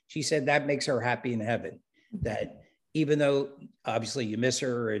actually, she said that makes her happy in heaven. That even though obviously you miss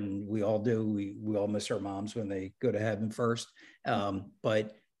her and we all do, we all miss our moms when they go to heaven first.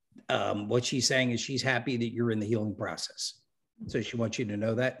 But what she's saying is she's happy that you're in the healing process. So she wants you to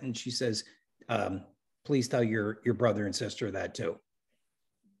know that. And she says, please tell your brother and sister that too.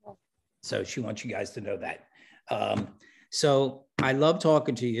 So she wants you guys to know that. So I love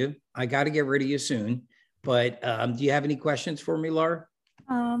talking to you. I got to get rid of you soon, but do you have any questions for me, Laura?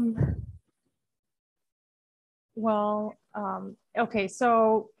 Okay.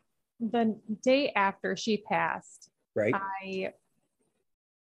 So the day after she passed, right, I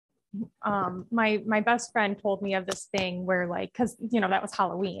my best friend told me of this thing where like, cause that was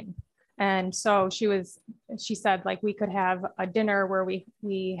Halloween. And so she said like we could have a dinner where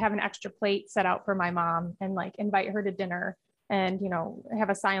we have an extra plate set out for my mom and like invite her to dinner and, have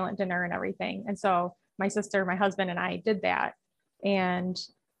a silent dinner and everything. And so my sister, my husband and I did that. And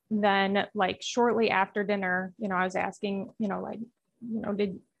then like shortly after dinner, I was asking,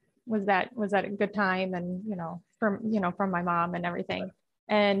 was that a good time? And, from my mom and everything.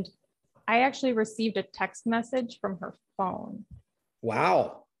 And I actually received a text message from her phone.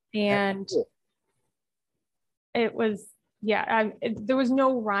 Wow. And cool. It was, there was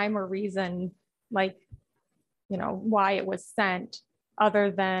no rhyme or reason, like, why it was sent,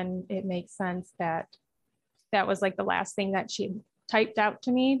 other than it makes sense that was like the last thing that she typed out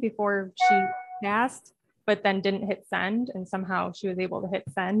to me before she passed, but then didn't hit send. And somehow she was able to hit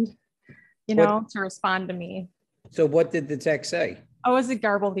send, to respond to me. So what did the text say? Oh, it was a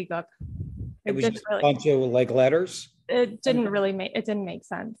garbledy-gook. It was just a bunch of like letters. It didn't make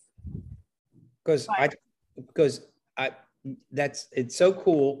sense. Because it's so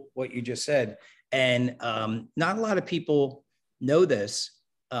cool what you just said. And not a lot of people know this,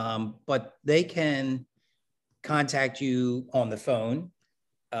 but they can contact you on the phone.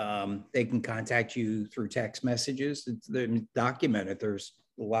 They can contact you through text messages. They're documented. There's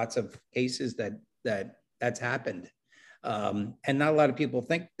lots of cases that's happened. And not a lot of people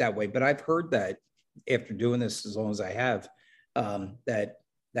think that way, but I've heard that after doing this as long as I have,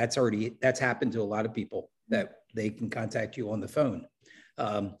 that's happened to a lot of people, that they can contact you on the phone.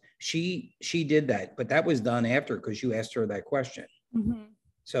 She did that, but that was done after, because you asked her that question. Mm-hmm.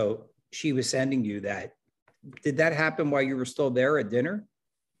 So she was sending you that. Did that happen while you were still there at dinner?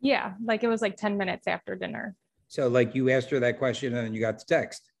 Yeah, like it was like 10 minutes after dinner. So like you asked her that question and then you got the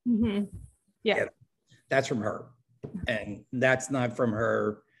text. Mm-hmm. Yeah. That's from her. And that's not from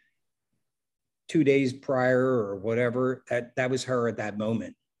her 2 days prior or whatever. That was her at that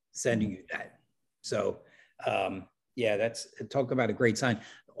moment sending you that. So that's, talk about a great sign.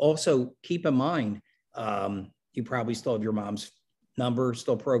 Also keep in mind, you probably still have your mom's number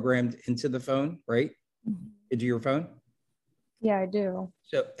still programmed into the phone, right? Mm-hmm. Into your phone? Yeah, I do.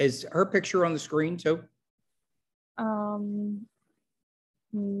 So is her picture on the screen too? I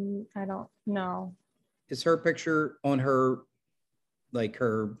don't know. Is her picture on her, like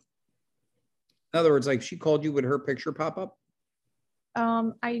her, in other words, like she called you, would her picture pop up?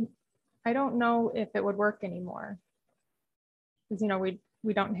 I don't know if it would work anymore. Because,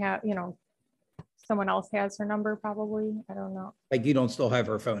 we don't have, someone else has her number probably. I don't know. Like you don't still have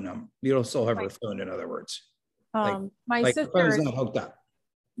her phone number. You don't still have her phone, in other words. My sister, her phone's not hooked up.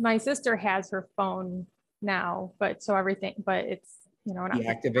 My sister has her phone now, but it's, not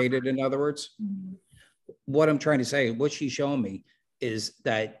deactivated, in other words. Mm-hmm. What I'm trying to say, what she's showing me is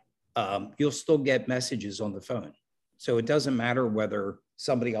that you'll still get messages on the phone. So it doesn't matter whether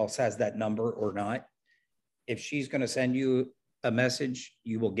somebody else has that number or not. If she's going to send you a message,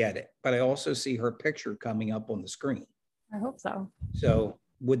 you will get it. But I also see her picture coming up on the screen. I hope so. So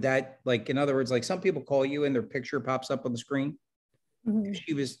would that, like, in other words, like some people call you and their picture pops up on the screen. Mm-hmm. If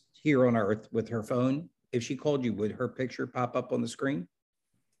she was here on Earth with her phone, if she called you, would her picture pop up on the screen?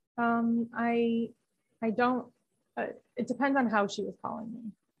 I don't, it depends on how she was calling me.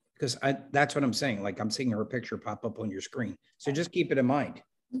 Because that's what I'm saying. Like I'm seeing her picture pop up on your screen. So just keep it in mind.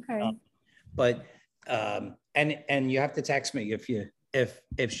 Okay. And you have to text me if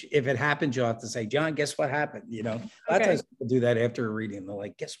it happens, you'll have to say, John, guess what happened? A lot of times people do that after a reading. They're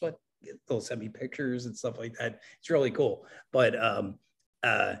like, guess what? They'll send me pictures and stuff like that. It's really cool. But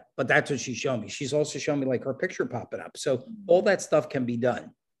that's what she's showing me. She's also showing me like her picture popping up. So all that stuff can be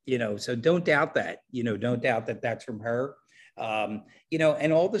done, so don't doubt that, don't doubt that that's from her.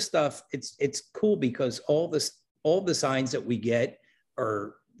 And all the stuff, it's cool because all the signs that we get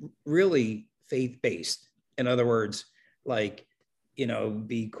are really faith-based. In other words, like,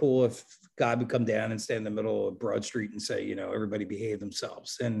 be cool if God would come down and stand in the middle of Broad Street and say, everybody behave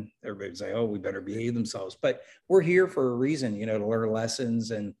themselves. And everybody's like, oh, we better behave themselves. But we're here for a reason, to learn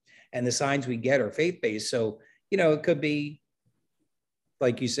lessons, and the signs we get are faith-based. So, it could be,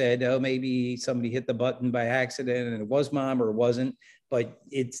 like you said, oh, maybe somebody hit the button by accident and it was mom or it wasn't, but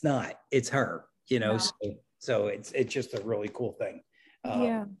it's not, it's her, Yeah. So it's just a really cool thing.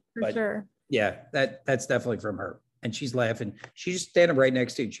 Yeah, for sure. Yeah, that's definitely from her. And she's laughing. She's standing right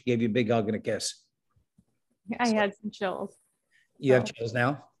next to you. She gave you a big hug and a kiss. I had some chills. You have chills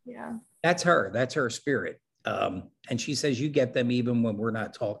now? Yeah. That's her. That's her spirit. And she says you get them even when we're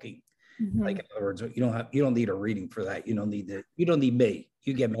not talking. Mm-hmm. Like, in other words, you don't need a reading for that. You don't need me.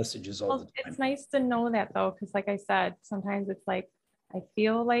 You get messages all the time. It's nice to know that though, because like I said, sometimes it's like I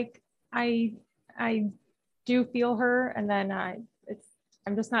feel like I do feel her, and then I'm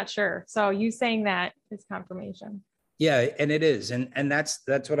just not sure. So you saying that is confirmation. Yeah, and it is, and that's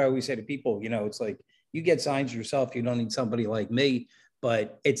what I always say to people. You know, it's like you get signs yourself. You don't need somebody like me,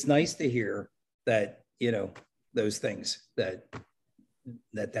 but it's nice to hear that, you know, those things that's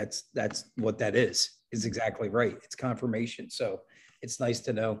what that is exactly right. It's confirmation. So it's nice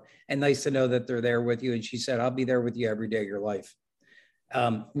to know, and nice to know that they're there with you. And she said, I'll be there with you every day of your life.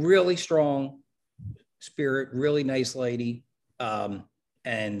 Really strong spirit, really nice lady.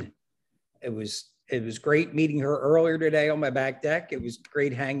 And it was great meeting her earlier today on my back deck. It was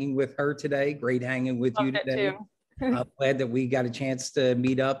great hanging with her today. Great hanging with you today. I'm glad that we got a chance to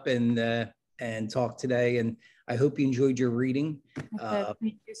meet up and talk today. And I hope you enjoyed your reading. Thank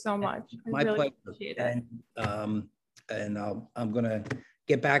you so much. My really pleasure. Appreciate it. And I'm going to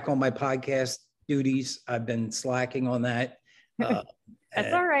get back on my podcast duties. I've been slacking on that.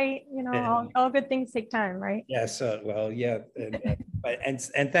 That's all right. You know, all good things take time, right? Yes. Well, yeah.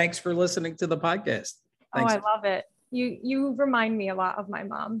 And thanks for listening to the podcast. Thanks. Oh, I love it. You remind me a lot of my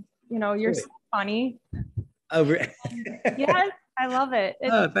mom. You know, you're so funny. Oh, yes, I love it.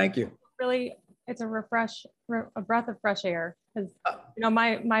 Thank you. Really, it's a breath of fresh air. Because you know,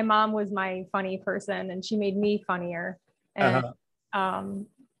 my mom was my funny person, and she made me funnier. And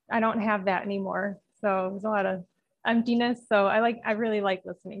I don't have that anymore. So it was a lot of emptiness. So I really like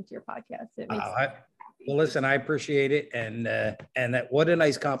listening to your podcast. It makes well, listen, I appreciate it. And that, what a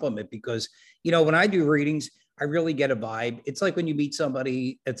nice compliment, because, you know, when I do readings, I really get a vibe. It's like when you meet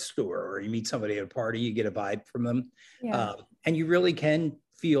somebody at the store or you meet somebody at a party, you get a vibe from them. Yeah. And you really can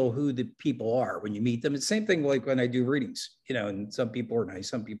feel who the people are when you meet them. It's the same thing like when I do readings, you know, and some people are nice,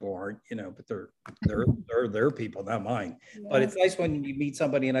 some people aren't, you know, but they're their people, not mine. Yeah. But it's nice when you meet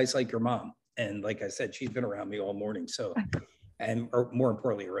somebody nice like your mom. And like I said, she's been around me all morning. So, or more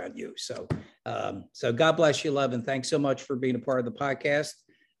importantly, around you. So, so God bless you, love. And thanks so much for being a part of the podcast.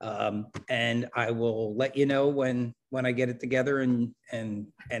 And I will let you know when I get it together and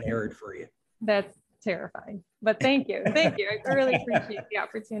air it for you. That's terrifying, but thank you. Thank you. I really appreciate the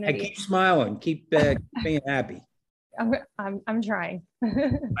opportunity. And keep smiling, keep being happy. I'm trying.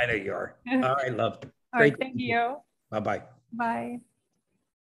 I know you are. All right, love. All right, thank you. Bye-bye. Bye.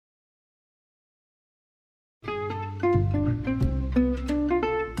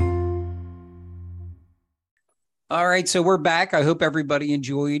 All right, so we're back. I hope everybody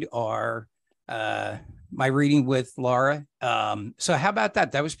enjoyed our my reading with Laura. So how about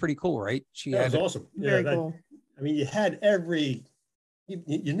that? That was pretty cool, right? That was awesome. Very cool. I mean, you had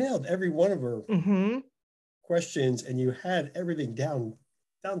you nailed every one of her questions, and you had everything down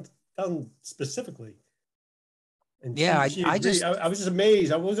specifically. And yeah, I was just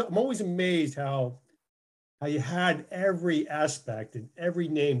amazed. I'm always amazed how you had every aspect and every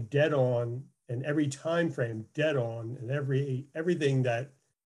name dead on, and every time frame dead on, and everything that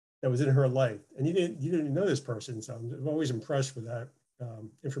was in her life. And you didn't know this person, so I'm always impressed with that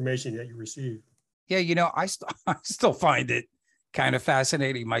information that you received. Yeah, you know, I still find it kind of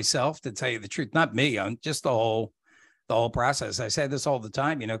fascinating myself, to tell you the truth. Not me, I'm just the whole process. I say this all the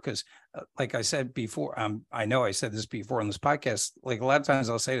time, you know, because like I said before, I know I said this before on this podcast. Like a lot of times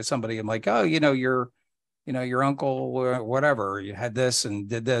I'll say to somebody, I'm like, oh, your uncle or whatever, you had this and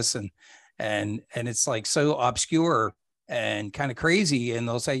did this, and it's like so obscure and kind of crazy, and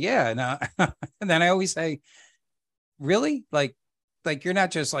they'll say, yeah, and then I always say, really, like you're not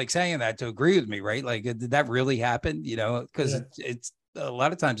just like saying that to agree with me, right? Like, did that really happen? You know, because it's a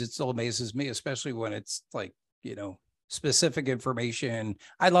lot of times it still amazes me, especially when it's like, you know, specific information.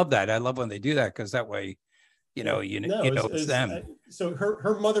 I love that. I love when they do that, because that way, it's them. So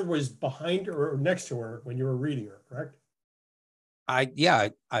her mother was behind her or next to her when you were reading her, correct?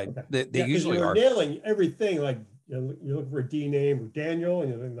 They usually are nailing everything. Like, you look for a D name or Daniel,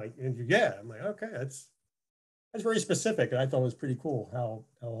 and you're like, I'm like, okay, that's very specific, and I thought it was pretty cool how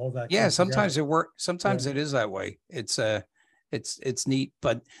all that. Yeah, sometimes it works. Sometimes it is that way. It's neat.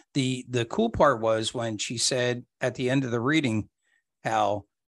 But the cool part was when she said at the end of the reading how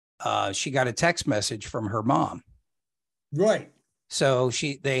she got a text message from her mom. Right. So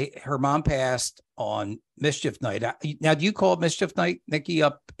her mom passed on Mischief Night. Now, do you call it Mischief Night, Nikki,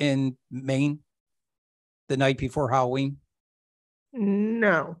 up in Maine, the night before Halloween?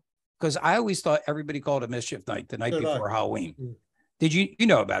 No. Because I always thought everybody called it Mischief Night, the night before Halloween. Mm-hmm. Did you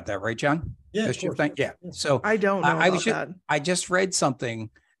know about that, right, John? Yeah, Mischief Night. Yeah. So I don't know about that. I just read something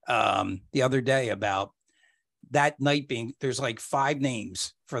the other day about that night being, there's like 5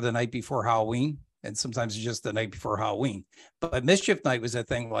 names for the night before Halloween. and sometimes it's just the night before Halloween. But Mischief Night was a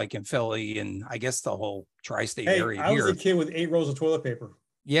thing like in Philly and I guess the whole tri-state area. I was a kid with 8 rolls of toilet paper.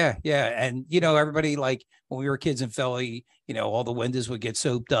 Yeah. And, everybody, like when we were kids in Philly, all the windows would get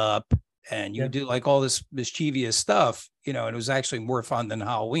soaped up and you would do like all this mischievous stuff, and it was actually more fun than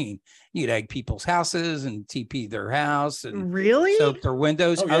Halloween. You'd egg people's houses and TP their house and really soap their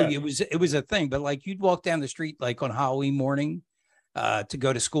windows. It was a thing. But like you'd walk down the street like on Halloween morning to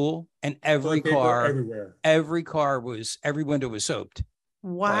go to school, and every window was soaped.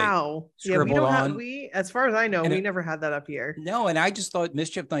 Wow. Like, yeah, we don't have, as far as I know, we never had that up here. No, and I just thought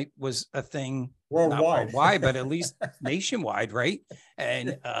Mischief Night was a thing worldwide, but at least nationwide, right?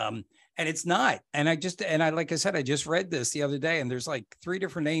 And it's not. And I like I said, I just read this the other day, and there's like 3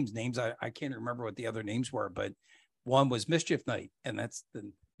 different names. I can't remember what the other names were, but one was Mischief Night, and that's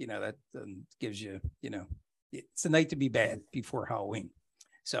that gives you, it's the night to be bad before Halloween.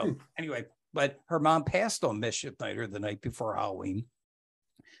 So anyway, but her mom passed on Mischief Night or the night before Halloween.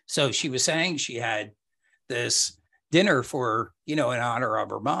 So she was saying she had this dinner for, in honor of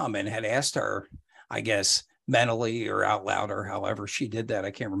her mom, and had asked her, I guess, mentally or out loud or however she did that.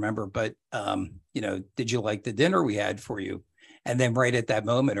 I can't remember. But, did you like the dinner we had for you? And then right at that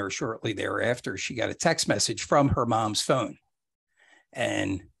moment or shortly thereafter, she got a text message from her mom's phone.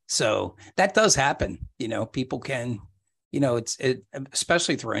 And so that does happen. People can,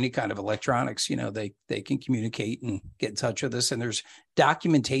 especially through any kind of electronics, they can communicate and get in touch with us. And there's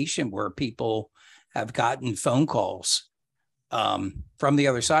documentation where people have gotten phone calls from the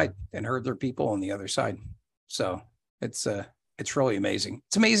other side and heard their people on the other side. So it's really amazing.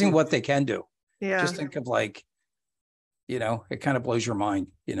 It's amazing what they can do. Yeah. Just think of like, it kind of blows your mind,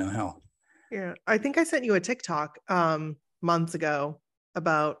 how. Yeah. I think I sent you a TikTok months ago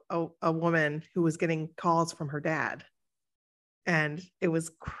about a woman who was getting calls from her dad. And it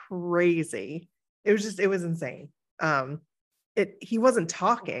was crazy. It was insane. He wasn't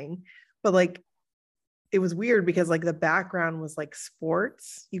talking, but like, it was weird because like the background was like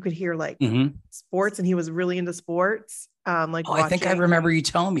sports. You could hear like sports, and he was really into sports. I think I remember you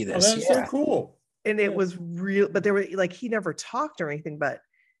telling me this. That's so cool. And it was real, but there were like, he never talked or anything, but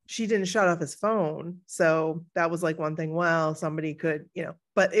she didn't shut off his phone. So that was like one thing. Well, somebody could,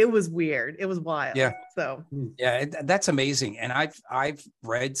 but it was weird. It was wild. Yeah. So yeah, that's amazing. And I've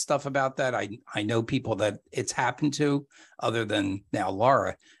read stuff about that. I know people that it's happened to, other than now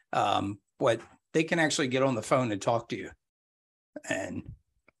Laura, what they can actually get on the phone and talk to you. And,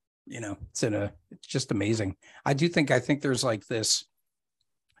 it's just amazing. I think there's like this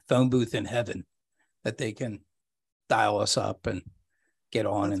phone booth in heaven that they can dial us up and get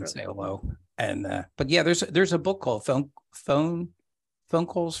on and really say hello. And but yeah, there's a book called phone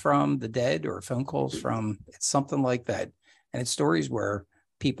calls from the dead, or phone calls from, it's something like that. And it's stories where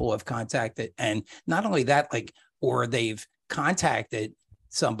people have contacted, and not only that, like, or they've contacted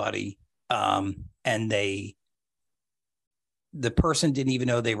somebody and the person didn't even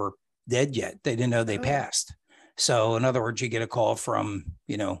know they were dead yet. They didn't know they passed. So in other words, you get a call from,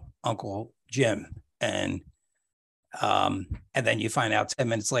 Uncle Jim, and then you find out 10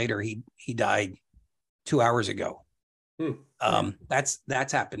 minutes later he died 2 hours ago.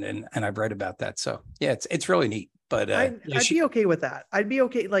 That's happened, and I've read about that. So yeah, it's really neat. But I'd be okay with that. I'd be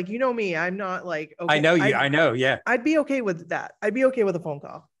okay. Like, me, I'm not like, okay, I know you. I know. Yeah. I'd be okay with that. I'd be okay with a phone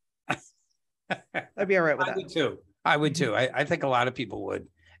call. I'd be all right with that. I would too. I think a lot of people would.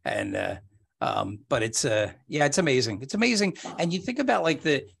 And but it's it's amazing. It's amazing. And you think about like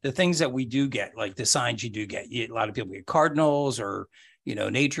the things that we do get, like the signs you do get. A lot of people get cardinals, or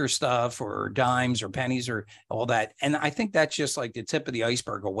nature stuff, or dimes or pennies, or all that. And I think that's just like the tip of the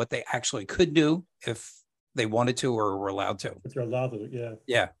iceberg of what they actually could do if they wanted to or were allowed to. If they're allowed to, yeah.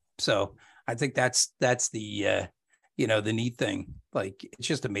 Yeah. So I think that's the the neat thing. Like, it's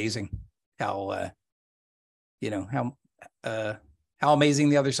just amazing how how amazing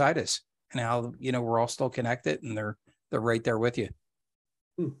the other side is, and how we're all still connected, and they're right there with you.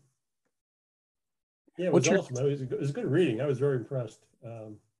 Yeah, it was awesome. It was a good reading. I was very impressed.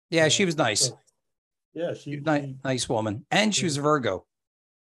 Yeah, she was nice. So, yeah, she nice woman, and she was a Virgo,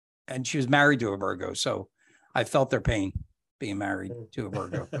 and she was married to a Virgo. So I felt their pain being married to a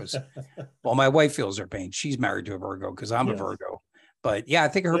Virgo, because well, my wife feels their pain. She's married to a Virgo because I'm a Virgo. But yeah, I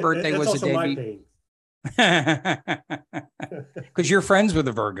think her birthday was the day. Because you're friends with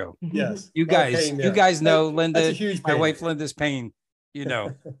a Virgo. Yes. You guys know Linda, my wife Linda's pain,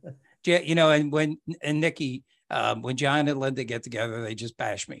 and Nikki, when John and Linda get together, they just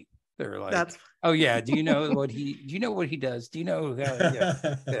bash me. They're like, oh yeah, do you know what he does? Do you know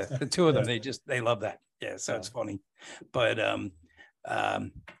the two of them, they love that. Yeah, so it's funny. But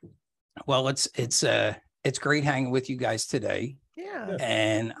Well, it's great hanging with you guys today. Yeah.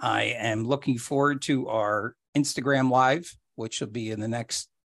 And I am looking forward to our Instagram live, which will be in the next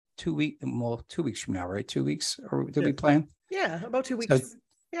 2 weeks. Well, 2 weeks from now, right? 2 weeks, or did we plan? Yeah, about 2 weeks. So,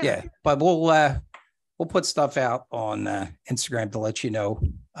 yeah, but we'll put stuff out on Instagram to let you know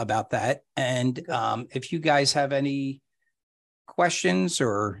about that. And if you guys have any questions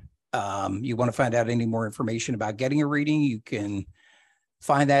or you want to find out any more information about getting a reading, you can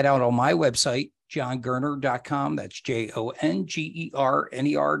find that out on my website, johngurner.com. That's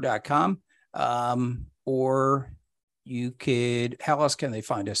JONGERNER.com. Or you could, how else can they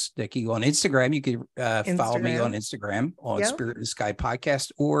find us, Nikki? On Instagram, you could follow me on Instagram on Spirit in the Sky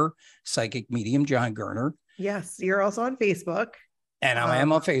Podcast or Psychic Medium John Gurner. Yes, you're also on Facebook. And I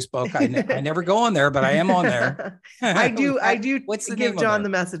am on Facebook. I never go on there, but I am on there. I do What's the give name John the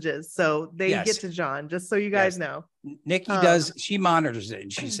messages, so they Yes. get to John, just so you guys know. Nikki does, she monitors it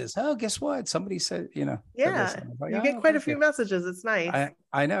and she says, oh, guess what? Somebody said, Yeah, like, you get quite a few messages. It's nice.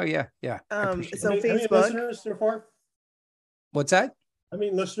 I know. Yeah. So How many Facebook. listeners so far? What's that? I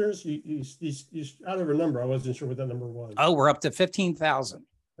mean, listeners, you out of a number. I wasn't sure what that number was. Oh, we're up to 15,000.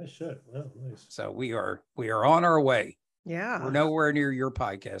 Nice shit. Wow, nice. So we are on our way. Yeah. We're nowhere near your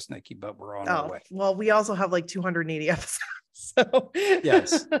podcast, Nikki, but we're on our way. Well, we also have like 280 episodes. So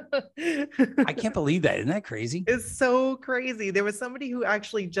yes. I can't believe that. Isn't that crazy? It's so crazy. There was somebody who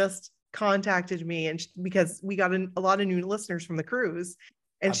actually just contacted me and because we got a lot of new listeners from the cruise.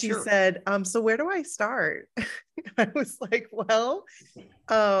 And she said, so where do I start? I was like, well,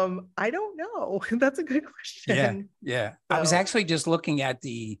 I don't know. That's a good question. Yeah. So. I was actually just looking at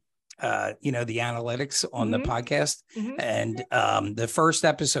the analytics on the podcast and the first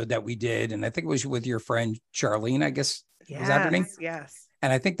episode that we did, and I think it was with your friend Charlene, I guess. Yes, was that her name? Yes.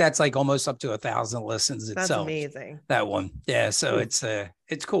 And I think that's like almost up to 1,000 listens itself. That's amazing. That one. Yeah. So it's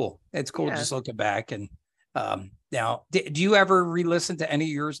cool. It's cool just looking back. And now, do you ever re-listen to any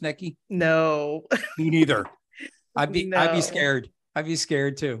of yours, Nikki? No. Me neither. I'd be scared. I'd be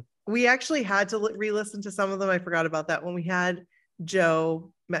scared too. We actually had to re-listen to some of them. I forgot about that when we had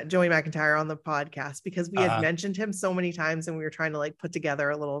Joey McIntyre on the podcast, because we had mentioned him so many times and we were trying to like put together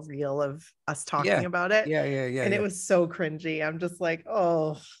a little reel of us talking about it. Yeah. And it was so cringy. I'm just like,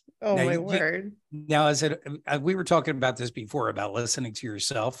 oh my word. Now, we were talking about this before about listening to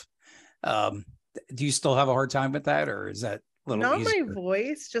yourself. Do you still have a hard time with that, or is that a little not easier? My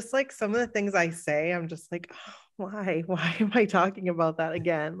voice, just like some of the things I say, I'm just like, oh, why am I talking about that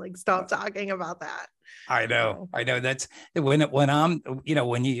again? Like, stop talking about that. I know. That's when I'm,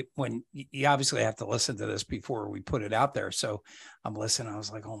 when you obviously have to listen to this before we put it out there. So I'm listening. I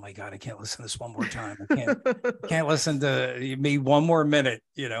was like, oh my God, I can't listen to this one more time. I can't listen to me one more minute,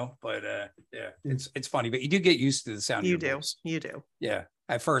 but it's funny, but you do get used to the sound. You do. Yeah.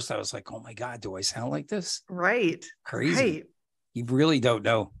 At first I was like, oh my God, do I sound like this? Right. Crazy. Right. You really don't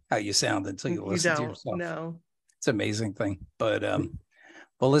know how you sound until you listen to yourself. No. It's an amazing thing. But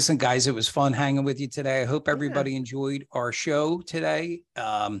well, listen, guys, it was fun hanging with you today. I hope everybody enjoyed our show today.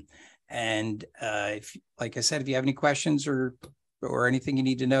 And if, like I said, if you have any questions or anything you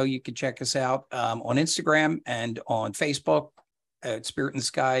need to know, you can check us out on Instagram and on Facebook at Spirit in the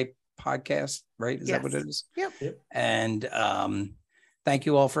Sky Podcast, right? Is that what it is? Yep. And thank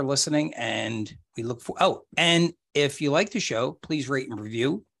you all for listening. And we look for, and if you like the show, please rate and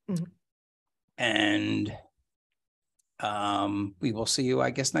review. And we will see you,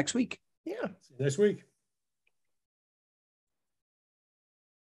 I guess, next week. Yeah. See you next week.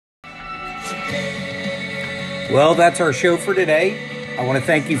 Well, that's our show for today. I want to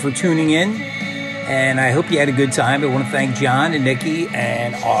thank you for tuning in, and I hope you had a good time. I want to thank John and Nikki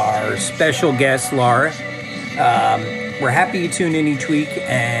and our special guest, Laura. We're happy you tune in each week.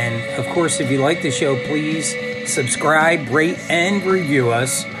 And of course, if you like the show, please subscribe, rate, and review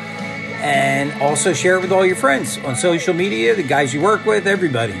us. And also share it with all your friends on social media, the guys you work with,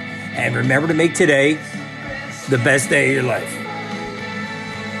 everybody. And remember to make today the best day of your life.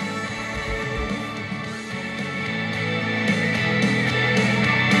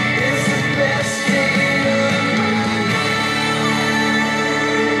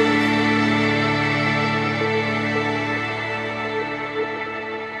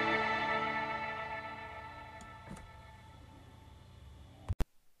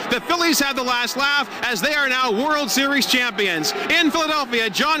 The Phillies had the last laugh as they are now World Series champions. In Philadelphia,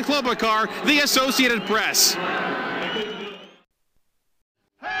 John Klobuchar, The Associated Press.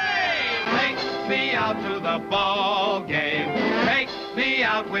 Hey, take me out to the ball game. Take me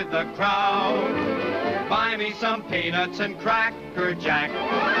out. out with the crowd. Buy me some peanuts and Cracker Jack.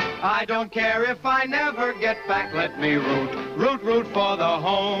 I don't care if I never get back. Let me root for the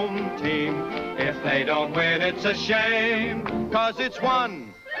home team. If they don't win, it's a shame. 'Cause it's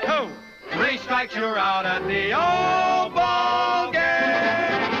 1, 2, 3 strikes, you're out at the old